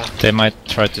amazing, but better. They might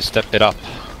try to step it up.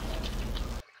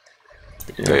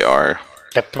 They are.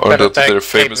 They're Or better, that they're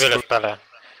famous capable of better.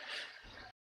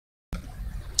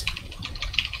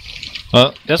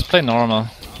 Well, just play normal.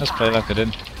 Just play like I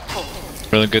did.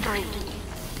 Really good. 3,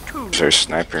 2, There's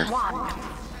sniper. 1.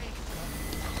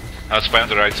 Spy on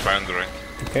the right, spy on the right.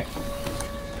 Okay.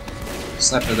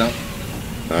 Sniper down.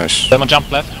 Nice. Demon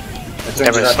jump left. I tried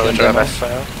Every Jarati on soldier demo. left.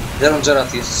 They're on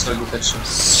Jarati, so good action.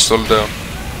 Sold down.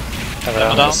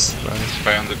 Demon down.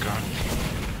 Spy on the car.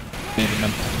 Maybe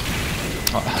not.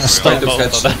 Oh, Try stop to both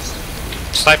catch of them.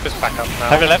 Sniper's back up now.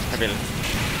 Heavy left. Heavy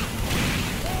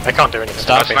They can't do anything.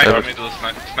 Stop. They're Sniper big. middle,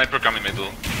 sniper coming middle.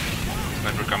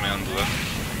 Sniper coming on the left.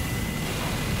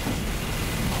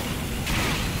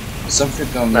 Something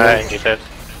on No, the roof. you did.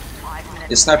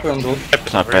 Is sniper on the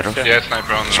roof? Not better. Yeah,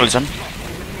 sniper on the Soldier.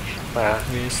 Yeah.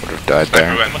 Would have died Sniper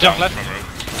there. went Jump down left. from roof.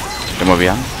 Demo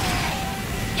behind.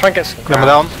 Try and get some Come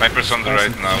ground. down. Sniper's on the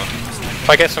right now.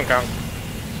 Try and get some ground.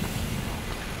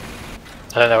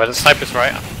 I don't know whether sniper's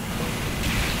right.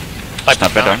 Sniper's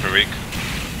Sniper down. down. Sniper weak.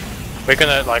 We're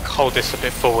gonna like hold this a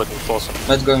bit forward and force them.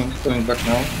 Not going back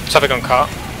now. Sniper on cart.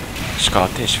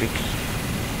 Scout is weak.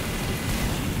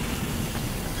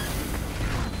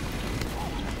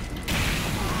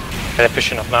 They're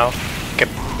pushing up now. Get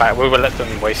back. We will let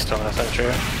them waste on our sentry.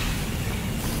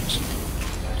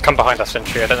 Come behind our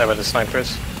sentry. I don't know where the sniper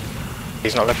is.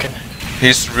 He's not looking.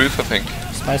 He's roof, I think.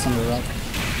 Spice on the rock.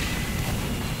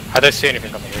 I don't see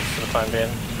anything on the roof for the time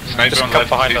being. Sniper Just on come left.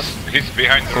 behind He's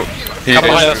behind the roof. He Come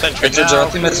behind our is. sentry Enter now.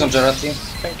 Jarati, Meds on Jarati.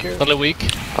 Thank you. Totally weak.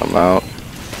 I'm out.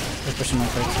 They're pushing my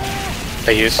face.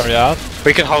 They use. Sorry out.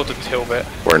 We can hold the hill bit.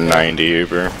 We're 90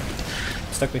 Uber.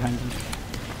 Stuck behind them.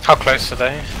 How close are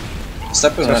they?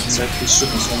 Sniper on right side, he's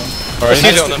shooting someone. Let's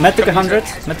use it on them. Medic 100.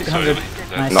 Medic 100.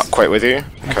 Nice. Not quite with you. Knock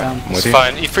Okay, down. I'm with It's you.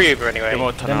 fine. You free Uber anyway.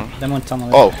 Demo tunnel. Them on tunnel.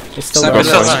 Oh. It's still Sniper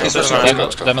there. down. down. It's He's down. pushing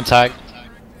It's down. Demon tag.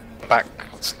 Back.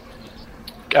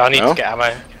 I need No? to get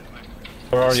ammo.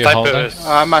 Where are you Sniper holding? is.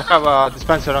 I might have a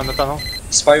dispenser on the tunnel.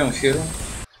 Spy on hero.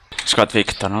 Scout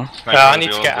weak tunnel. Sniper I will need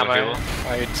be to on get the ammo. hill.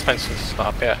 My dispenser's not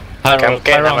up yet. Pyro, Okay, I'm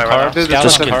getting Pyro ammo on right card. now. Scout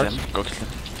Just on kill card. them. Go kill them.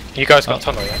 You guys got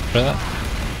tunnel yet? Really?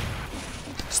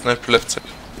 Sniper left side.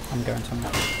 I'm going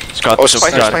tunnel. Scout. Oh,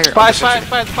 spider, Scout.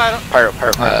 spider. Fire!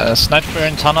 Pyro. Sniper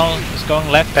in tunnel is going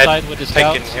left They're side with the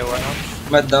scout. taking hill right now.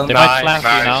 Med down. They Nice, might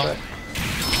flank you now.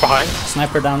 Behind.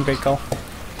 Sniper down, great call.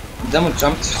 Demon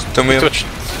jumped. Tell me. Twitch.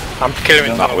 I'm killing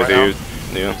him in Not tunnel with right you. now.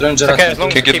 Yeah. They're on It's okay, as Jarati. long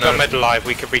as we Kick it keep our down. med alive,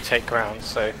 we can retake ground.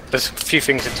 So there's a few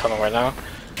things in tunnel right now.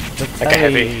 They're Like a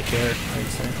heavy. here, I'd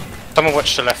say. Someone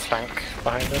watch the left flank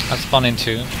behind us. I spawn in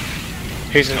two.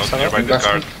 Who's in No, tunnel? nearby the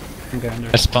card. I'm going I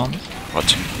there. spawn.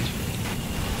 Watching.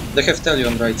 They have Telly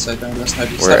on right side. I'm gonna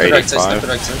sniper. We're Sniper right side, 85. sniper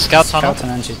right side. Scout tunnel. Scout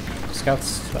and Angie.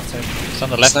 Scouts left side. It's on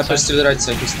the left Sniper side. still right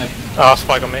side, he's sniping. Oh,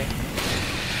 spike on me.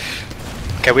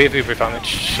 Okay, we have Uber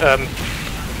advantage.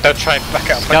 Don't try and back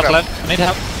out. Scout Back out. left. Need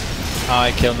help. Oh,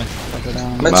 he killed me. Go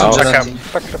down. Meds No. on Back out.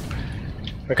 Jarati. Back up.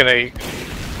 We're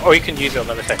gonna. Or you can use it on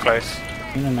them if they're close.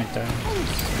 I'm gonna make down.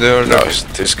 They are No, like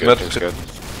it's good. Med- It's good.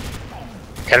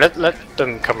 Okay, let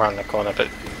them come around the corner, but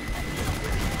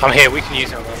I'm here. We can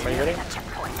use him. Are you ready?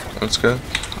 Let's go.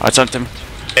 I jumped him.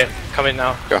 Yeah, come in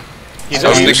now. Go. Use I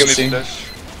was it. thinking it dash.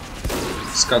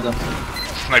 Skada.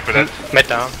 Sniper dead. Mid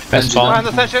down. Best Behind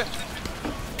spawn. the station.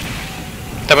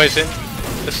 Demo's in.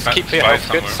 Just keep your Spy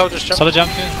health good. somewhere. Soldiers jump. Solid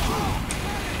jump here.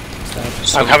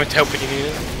 I'm coming to help when you need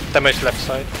it. Demo's left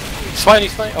side. Spiny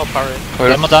spy. Oh, parry.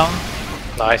 Demo down.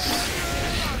 Nice.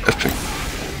 Epic.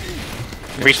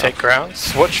 Retake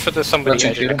grounds. Watch for the somebody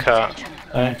Watching edge of the here.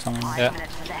 car. Someone. Yeah.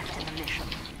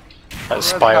 Like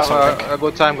spy or Have something. a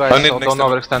good time, I guys, need so next don't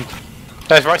time. overextend.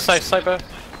 There's right side cyber.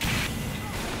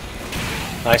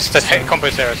 Nice. There's hit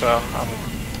combos there as well.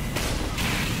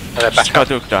 And they're back up.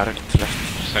 Skaduk direct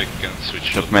left. So I can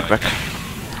switch. Took med back.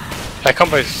 Their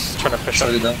combo's trying to push up.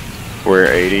 Sorry down. We're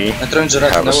 80. I'm trying to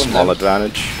rack Have a now small and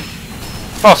advantage.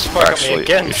 Oh, spy got me Actually,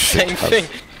 again. we should Same have- thing.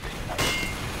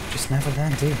 Just never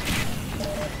land, dude.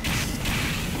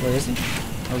 Where is he?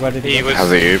 Or where did he He go? was. Have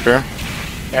the Uber.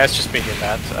 Yeah, it's just me doing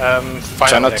that. Try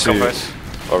Final not their to combos.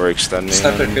 overextend me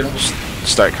Sniper and kill. just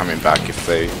start coming back if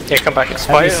they... Yeah, come back.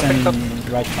 Spy, I Heavy's think up.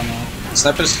 in right tunnel.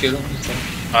 Sniper's kill.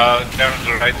 They're on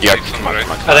the right. Yeah, Six on the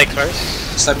right. Are they close?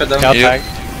 Sniper down. Scout Yeah. tag.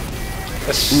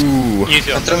 Let's Ooh. use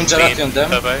your I'm throwing speed Jaraki on them.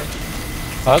 turbo.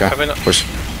 Okay. Come in, Push.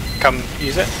 come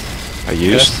use it. I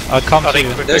used. I'll come Are to they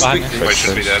you. quick? There's Behind quick me. Wait,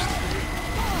 should be dead.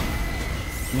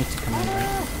 Need to come in,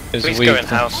 right? It's Please weak. go in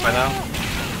house right now.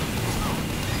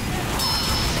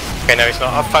 Okay, no, he's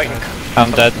not. I'm fighting.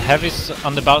 I'm dead. Heavy's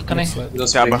on the balcony.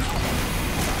 Those Jabba.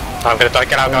 three. I'm gonna die.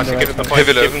 Get out, guys. Give him the point.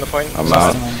 Heavy low. Give him the point. I'm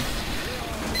out.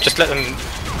 Just let them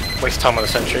waste time on the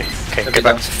sentry. Okay, Heavy get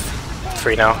back down. to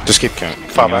 3 now. Just keep counting.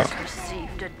 Far back.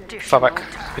 Far back.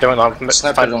 You don't want to.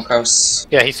 Sniper on house.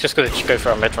 Yeah, he's just gonna go for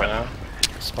our mid right now.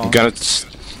 I'm gonna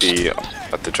be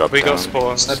at the drop We down. got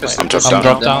spawns. Sniper's I'm drop I'm down.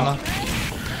 drop down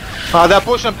now. They're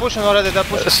pushing already, they're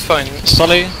pushing. That's fine.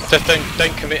 Solly. Just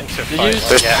don't commit into a fight. use-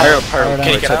 There's Yeah. pyro, Pyro Can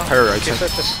you right get side, out? pyro right Just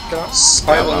side. get out.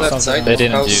 Spy on left side. They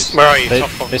didn't house. use. Where are you? They,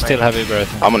 Top of they still main. have Uber, I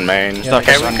think. I'm on main. Yeah.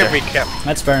 Okay, we under. can recap.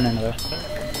 Let's burn another.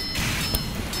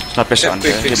 Snap is Yeah, under.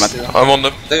 quick He fix. might- Yeah. I'm on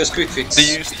them. They use quick fix. They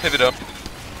used heavy down.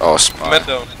 Oh, spy. Med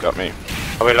down. Got me.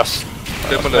 Oh, we lost.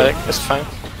 Demo low. That's fine.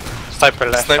 Sniper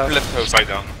left. Sniper house. left house. Spy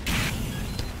down.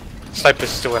 Sniper's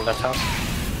still in left house.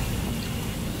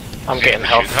 I'm getting Shoot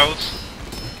health. house.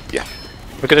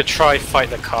 We're gonna try fight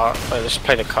the cart. Just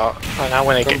play the cart. And now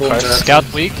when they get Combo close, Jaraki.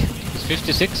 Scout weak. It's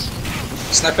 56.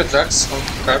 Sniper tracks on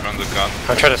car. Run the gun.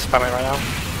 I'm trying to spam it right now.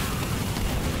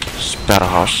 Spare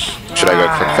house. Should I go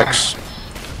quick fix?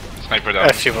 Sniper down.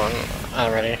 If you want,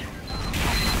 I'm ready.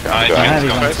 I go can ahead.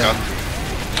 scout, Heavy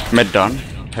scout. Mid down.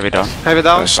 Heavy down. Heavy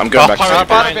down. Nice, I'm going back Pyro, to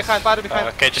Pyro. Uber. Pyro behind.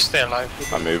 Okay, just stay alive.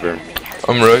 I'm Uber.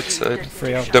 I'm right side.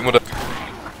 Free out. Demo down.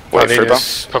 Wait for Uber.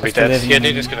 Nuna's probably Still dead. living Yeah, in-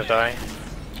 Nuna's gonna die.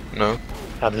 No.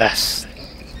 Unless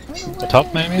The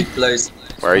top maybe? Place.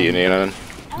 Where are you, Nina?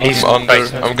 he's I'm under.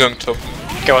 basement. I'm going top.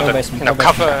 Go under. basement, No, go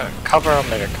cover on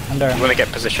medic. Under. You wanna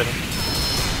get position.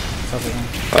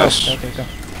 Nice. Okay, go.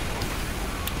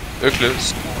 They're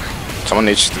close. Someone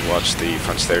needs to watch the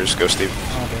front stairs. Go, Steve.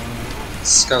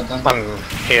 Scout down. I'm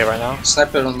here right now.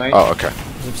 Sniper on main. Oh, okay.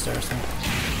 He's upstairs.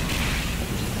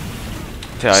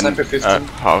 Sniper 15.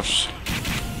 House.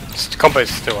 Combo's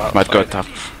still out. Might go top.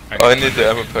 I need the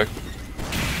ammo pack.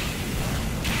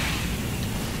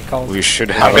 Called. We should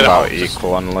have gonna about hold this.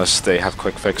 equal unless they have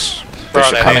quick fix. Where are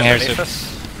should they? coming here Underneath soon.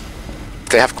 us?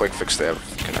 They have quick fix. They have.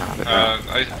 Can have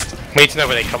it. We need to know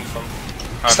where they come from.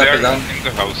 Sniper They're down. in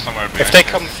the house somewhere behind. If they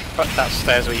come up that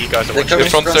stairs where you guys are They watching, come The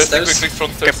front Front stairs. stairs. Quick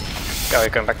front stairs. go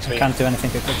going back to me. Can't do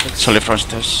anything with quick fix. Solid front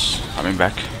stairs. Coming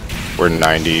back. We're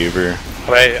 90 Uber.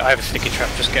 Wait, I have a sticky trap.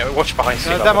 Just get watch behind. See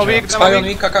that Demo watch weak, out. Spy demo on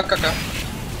weak. me. KK.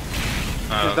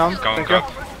 He's down, Go on, thank go.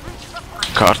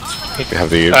 you. Cart. We have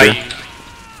the Uber.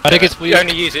 I think it's You weak.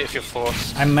 only use it if you're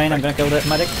forced. I'm main, I'm gonna kill the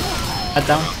medic. Head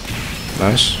down.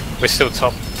 Nice. We're still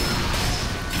top.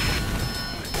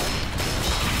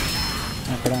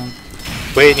 Knock it down.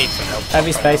 We need some help.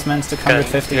 Heavy spacements to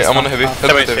 150. Yeah, I'm on heavy.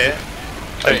 Demo's Heavy. here.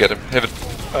 I get him. Heavy.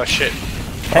 Oh shit.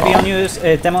 Heavy on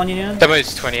you, demo on you.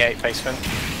 Demo's 28 basement.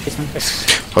 Basement. It's-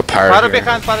 What power Pyro here?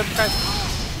 behind, Pyro behind.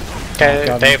 Okay,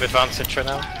 God. they have advantage right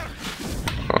now.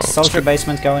 Soldier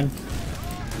basement going.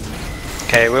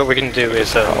 Okay, what we can do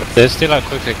is They still have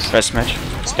quick fix. Best match.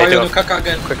 Spy do on it. KK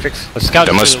again. quick fix. The scout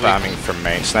Demo's is really weak. spamming from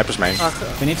main. Sniper's main.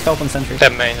 We need to help on sentry.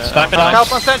 Them main. Sniper down.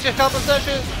 Help on sentry, help on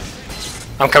sentry.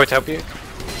 I'm coming to help you.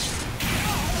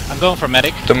 I'm going for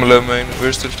medic. Demo low main.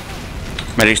 We're still.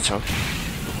 Medic's top.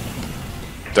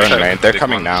 They're in Okay. main. They're Big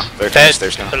coming one. now. They're They're coming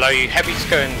stairs now. below you. Heavy's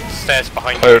going stairs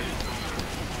behind Pyro. you.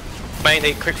 Main,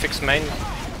 they quick fix main.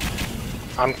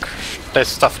 There's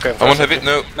stuff going. I won't have it,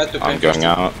 no. I'm going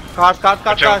out. Card, guys.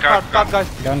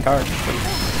 Gun card.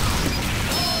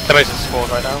 The base is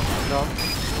spawned right now.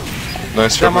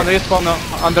 Nice Them on try. respawn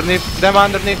now. Underneath. Them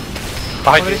underneath.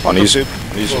 Behind you. On Izu.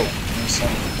 On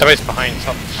Izu. The base behind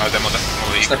top. Demo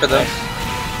weak. Sniper down.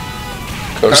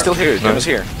 He's still here. Demo's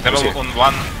here. Demo Demo's here. on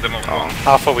one, demo on one.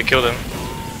 I thought we killed him.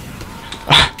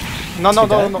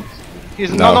 No.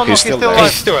 He's No, he's he's still still alive.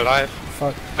 He's still alive.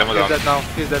 Demo He's down. dead now.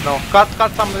 He's dead now.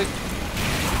 Cut somebody.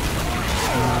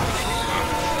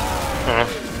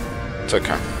 It's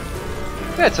okay.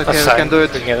 Yeah, it's okay. That's We can do We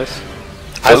it. can get this.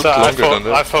 Felt longer than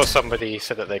that. I thought somebody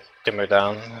said that they dimmer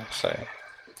down, so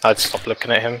I'd stop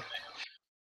looking at him.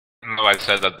 No, I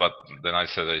said that, but then I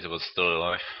said that it was still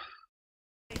alive.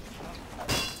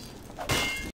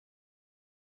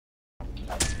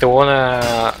 The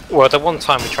one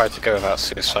time we tried to go without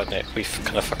suicide net, we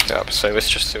kind of fucked it up. So it's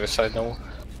just suicide normal.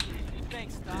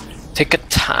 Take a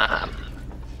time.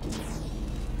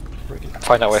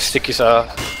 Find out where stickies are.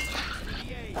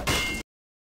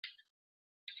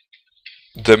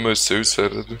 Demo is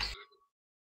suicided.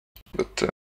 But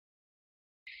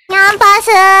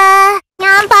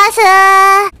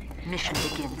Mission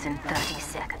begins in 30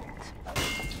 seconds.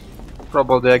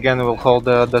 Probably again we'll hold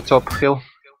the top hill.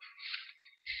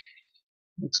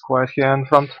 It's quiet here in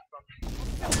front.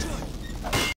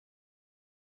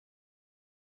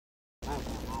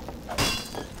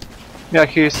 Yeah,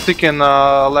 he's sticking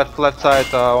left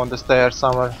side on the stairs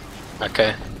somewhere.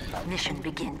 Okay. Mission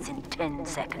begins in 10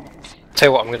 seconds. Tell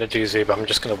you what I'm gonna do, Zoob. I'm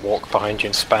just gonna walk behind you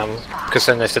and spam, because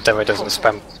then if the demo doesn't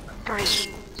spam, 3,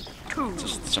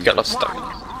 2, you get lost stuck.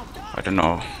 I don't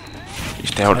know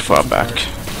if they hold far back.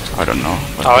 I don't know.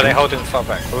 Oh, are they holding far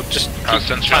back? We'll just keep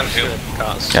Sentry trying on to hill.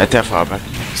 cards. Yeah, they're far back.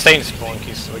 Stay in spawn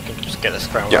keys so we can just get this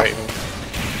ground Yeah. right.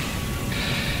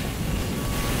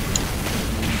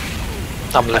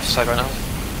 I'm left side right now.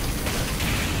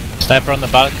 Sniper on the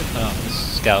balcony? No, it's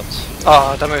scouts.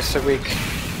 Oh, demo is so weak.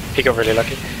 He got really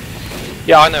lucky.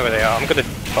 Yeah, I know where they are. I'm gonna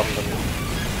bomb them.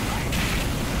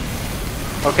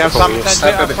 Okay, I'm spamming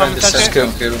Sniper sentry. behind the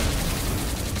second hill.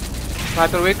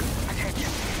 Sniper weak. 5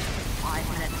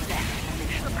 minutes left in the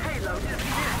mission.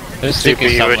 There's Zoob,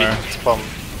 stickies you ready somewhere. to bomb?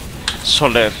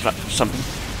 Solid something.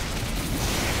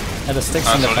 Yeah, the sticks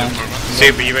in the Sorry, fan.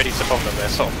 Zoob, are you ready to bomb them? They're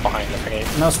sort of behind the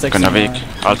thingy. No sticks Gonna in be.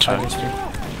 the I'll try.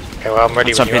 Okay, well I'm ready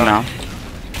What's when up you in are.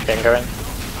 now? Getting going.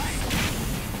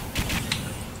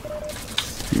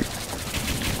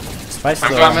 Spice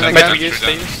I'm low. going again. to Use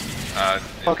them.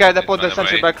 these. Okay, they put the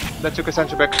sentry back. They took a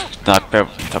sentry back. Dark bear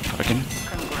top again.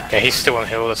 Yeah, he's still on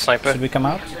hill, the sniper. Should we come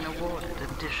out? Been awarded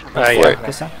additional. Yeah.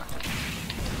 Kissa?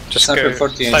 Just Sniper go.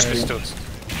 40 Sniper's HP. still.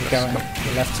 We go in the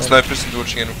left side. Sniper isn't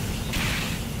watching anyone.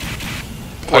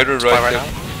 Pyro Spy right now.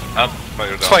 there. Up,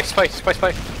 fire down.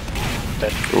 Spy.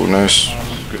 Dead. Oh, nice.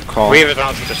 Good call. We have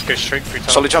advantage, just go straight through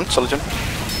tunnel. Solid jump, solid jump.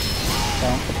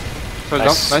 So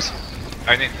Nice. down. Nice.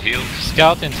 I need heals.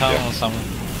 Scout in town or something.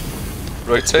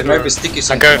 Right side. There might be sticky I'm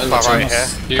something. going far right here.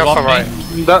 Do you Come want far me?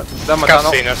 right. Them Scout's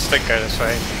tunnel. seen us, don't go this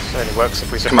way. It only works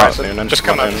if we Come out, surprise them. Noonan. Just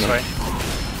come Come out on, this way.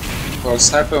 Well,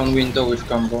 sniper on window with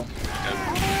combo.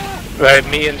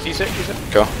 Me and use it.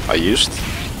 Go. I used.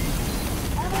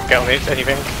 Get on it,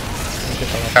 anything.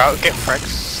 Out, get frags.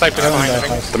 Sniper's I'm on behind the the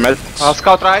thing. house. The med.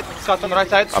 Scout right. Scout on the right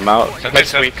side. I'm out.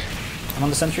 Med's weak. I'm on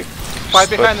the sentry. Fight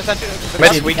behind the sentry.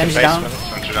 Med's weak in Energy down. basement.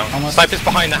 Sentry down. Almost. Sniper's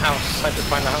behind the house.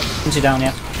 Energy down,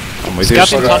 yeah. I'm with you.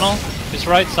 Scout in tunnel. It's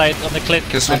right side on the cliff.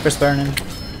 Kiss me. Sniper's burning.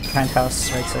 Behind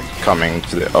house, right side. Coming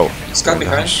to the. Oh. Scout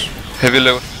behind. Nice. Heavy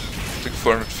low. Took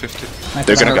 450. Sniper's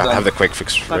They're gonna down. have the quick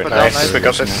fix. Sniper right down, now. Nice, we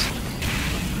got this.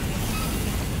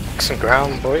 Take some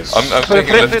ground, boys. I'm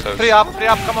taking left side. Three up.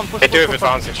 Come on, push. They do push,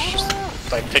 have push, advantage.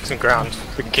 Just like take some ground.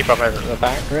 We can keep up over the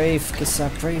back. Brave, Kissa,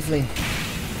 bravely.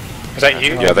 Is that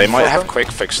you? Yeah, they might have quick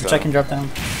fix Which I though. can drop down.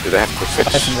 Do they have quick I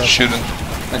fix? can drop Shouldn't.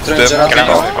 I'm trying Them. to Get out.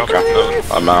 Oh,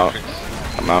 okay. I'm out.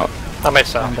 I'm out. I made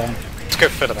down. I'm that. down. Let's go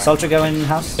for the back. Soldier go in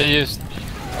house. They used.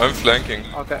 I'm flanking.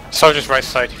 Okay. Soldier's right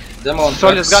side. Demo on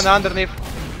Soldier's tracks. gun underneath.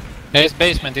 His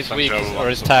basement is weak or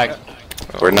is tagged.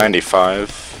 We're 95.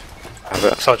 Have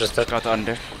it. Soldier's dead. Got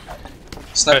under.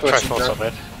 Sniper Try watching falls track. up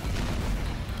there.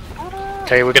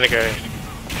 Okay, we're gonna go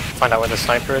find out where the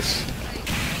sniper is.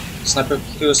 Sniper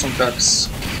kills on tracks.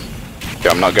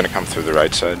 Yeah, I'm not gonna come through the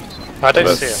right side. I don't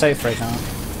But- see him. Safe right now.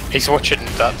 He's watching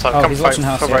that side. Oh, Come he's fight watching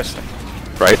house, for yeah. right side.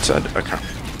 Right side. Okay.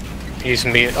 He's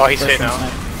me. Oh, he's here First one, now.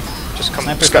 sniper. Just come.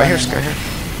 Sniper's Sky here, burning. sky here.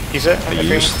 He's it. I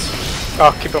used.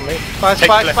 Oh, keep on me. Spy, Take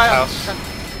spy, left spy. house.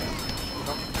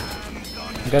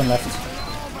 I'm going left.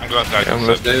 I'm glad I I'm can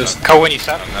left. They use Cole, when you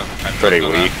sat. I'm Pretty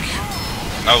not gonna- weak.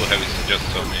 No, heavy just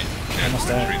told me. Almost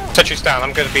there. Sentry's down,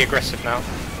 I'm gonna be aggressive now.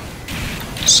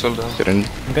 Still down. Didn't.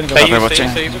 I'm gonna go They back. use,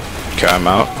 watching. they use. Okay, I'm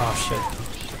out. Oh shit.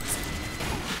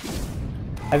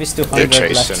 Heavy's They're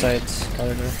 200 left chasing. side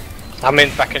corridor. I'm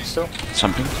in, back in still.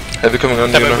 Something. Heavy coming on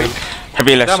you Demo now. weak.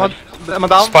 Heavy left Demo, side. demo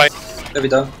down. Spy. Heavy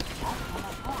down.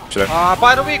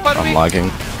 Pyro weak, Pyro I'm weak. lagging.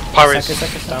 Pyrus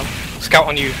Second. down. Scout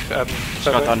on you,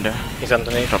 Got under. he's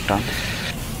underneath. Drop down.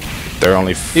 They're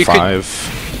only You could-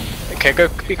 5. Okay, go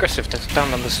be aggressive, there's down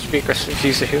numbers, be aggressive,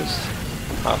 use the heals.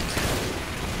 Oh.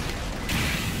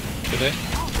 Do they?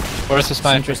 Where's the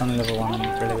sniper? Sentry's on level 1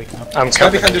 and really weak now. I'm Sky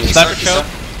behind you, covering Kisa. Sniper Kisa.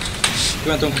 You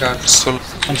went on car. Still.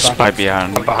 And Spy back.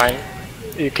 behind. behind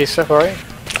you, Kisa, alright?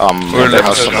 We're In the left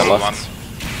house side on the of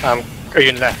left. Are you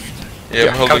in left? Yeah,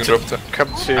 I'm holding come drop to, there. come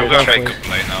I'm to gonna try to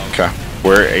play now. Okay.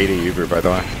 We're 80 Uber, by the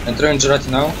way. Entering Jarati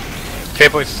now. Clear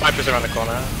boys, snipers around the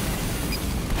corner.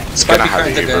 Spy Gonna have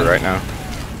behind the Uber again. right now.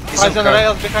 He's Spies on on the car.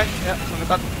 rails behind. Yeah, on the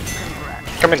cut.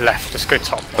 Come in left, let's go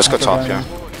top. Let's go top, yeah.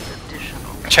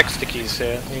 Check stickies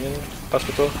here, Negan,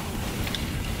 hospital.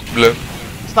 Blue.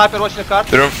 Sniper watching the car.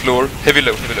 They're on floor. Heavy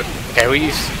low, heavy low. Okay, we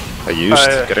use. I used.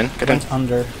 Uh, Get in, get in. Went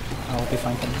under. I'll be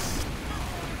fine.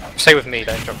 Stay with me,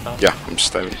 don't drop down. Yeah, I'm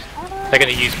staying. They're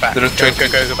gonna use back. They're Go,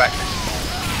 trying go back.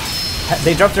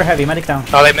 They dropped their heavy. Medic down.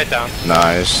 Oh, they mid down.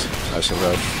 Nice. Nice of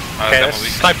that. Okay, Demo the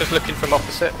weak. sniper's looking from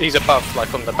opposite. He's above,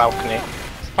 like on the balcony.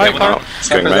 Demo down. Going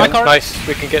Sniper main. down. Nice,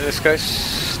 we can get this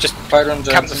ghost. Just Fire on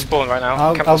camp the Jarati. spawn right now.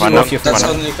 I'll Camp do the One spawn. up. you. That's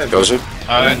One only heavy. Goes it.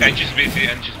 Engines BT,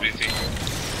 engines BT.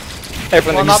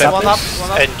 Everyone One up, except one up, this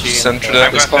one up. NG. Sentry and, there.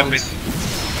 I'm gonna Respawn. tap it.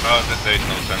 Oh, there is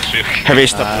no sentry. Heavy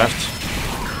stop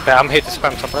left. Yeah, I'm here to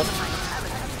spam top left.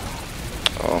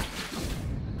 Oh.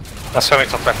 I'm spamming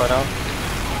top left right now.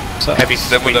 So, Heavy's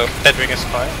Demo weak. down. Dead ring is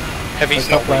spy. Heavy's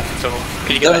Top not weak, left. so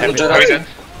can you get the Demo heavy? Jarati. Are we dead?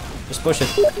 Just push it.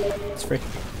 It's free.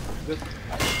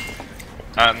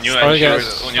 New Sorry, engine,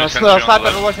 guys. new sentry on the Sniper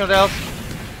left. watching rails.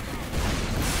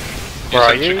 Where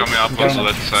are New sentry you? coming up on the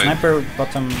left side. Sniper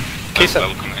bottom. Kisa,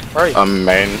 Balcony. where are you? I'm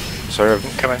main. Sorry.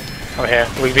 Come in. I'm here.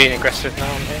 We're being aggressive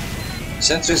now, I'm here.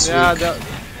 Sentry's Yeah, weak.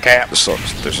 Okay, There's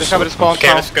they a have a respawn okay,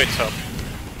 now. let's go top.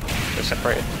 We're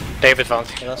separated. They have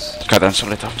advantage on us. Got on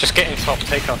solid top. Just get in top,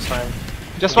 take our time.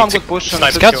 Just one good push. and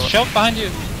Sniper it's- Scouts, shout behind you!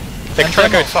 They're And trying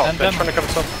to go demo, top, and they're demo. trying to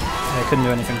come top. I couldn't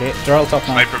do anything. They're all top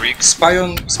now. Sniper weak. Spy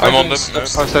on. Spy I'm on them.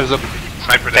 upstairs. Oh, stairs up.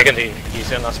 Sniper They're dead. gonna be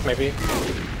easy on us, maybe.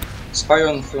 Spy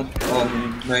on front.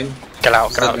 On main. Get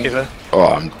out, Kiza.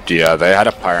 Oh, yeah, they had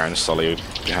a pyre and solid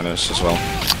behind us as well.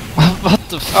 What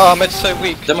the f- Oh, Med's so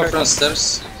weak. Demo front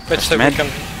stairs. Med's so Med?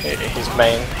 weak. He's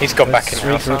main. He's gone back in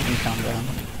Let's house now. regroup and calm down.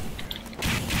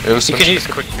 It was You can sentry. use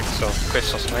quick fix or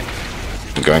Chris or something.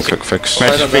 I'm going quick fix.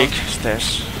 Right Match on big.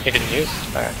 Stairs. He didn't use.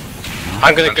 Alright.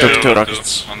 I'm gonna Sentry go. Two on the-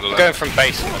 rockets. on the I'm left. going from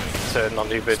basement to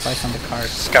non-Ubid. Spice on the card.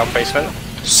 Scout basement.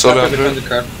 Solid Sniper behind under. the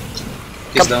car.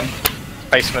 He's down.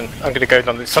 Basement. I'm gonna go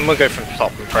non. Someone go from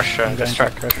top and pressure and I'm going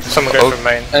distract. for pressure. Someone go Oh. from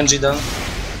main. NG down.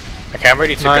 Okay, I'm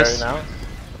ready to Nice. go now.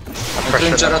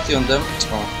 Entering Pressure. Jarati on them.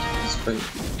 Oh, spy.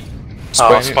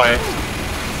 Oh, spy.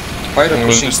 Pyro Mm,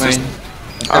 pushing just main.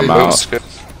 I'm Heavy out. low.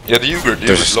 Yeah, the Uber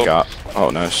There's a is low. scout. Oh,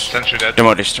 nice. Sentry dead.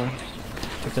 Demo destroy.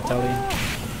 Took the tally.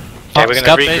 Okay, we're gonna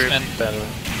Scout regroup basement. then.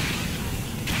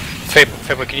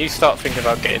 Fib, can you start thinking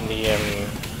about getting the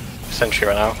sentry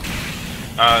right now?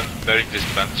 There is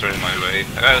dispenser in my way.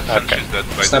 Sentry's dead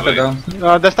by the Sniper way.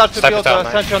 down. They start to Sniper build down,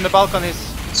 the sentry on the balconies.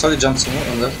 Solid jumps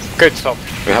on left. Good top.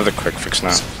 We have the quick fix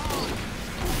now.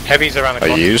 Heavy's around the I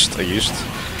corner. used.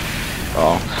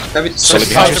 Oh, Heavy. Solid Spice,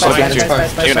 behind you, Spice, solid behind Spice, you.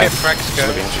 Spice. Spice, You know. Get frags solid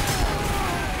go. behind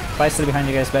you. Spice still behind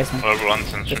you guys. Basement. Or one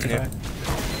sentry. 55.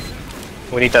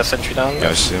 We need that sentry down. Yeah,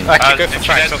 I see him. Actually, go for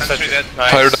Sentry frags dead, on sentry sentry. dead.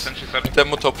 Pyro Nice. Sentry's up.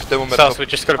 Demo top, demo mid So top. we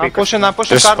just gotta be I'm pushing aggressive.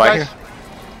 There's card, spy guys. here.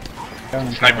 Down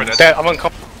and Sniper down. dead. There, I'm on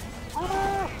comp.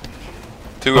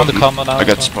 Two On the up. combo now. I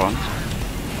got as well.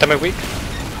 spawn. Demo weak.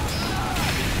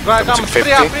 Right, Took come. 50.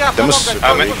 Free up, free up. Come Demo on, s- guys. make,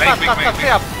 Start, make, start, make, start, free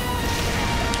up.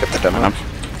 Get the demo up.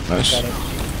 Nice.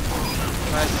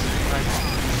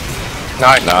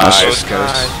 Got it. Nice. Nice,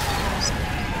 guys.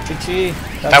 GG.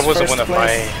 That wasn't first one of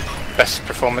place. my best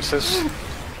performances,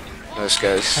 Nice,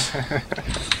 guys.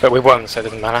 but we won, so it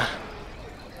doesn't matter.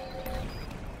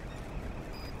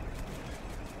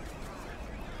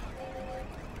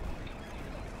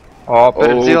 Oh,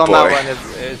 Perdzil on boy. that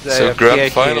one is So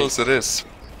grand PA. finals it is.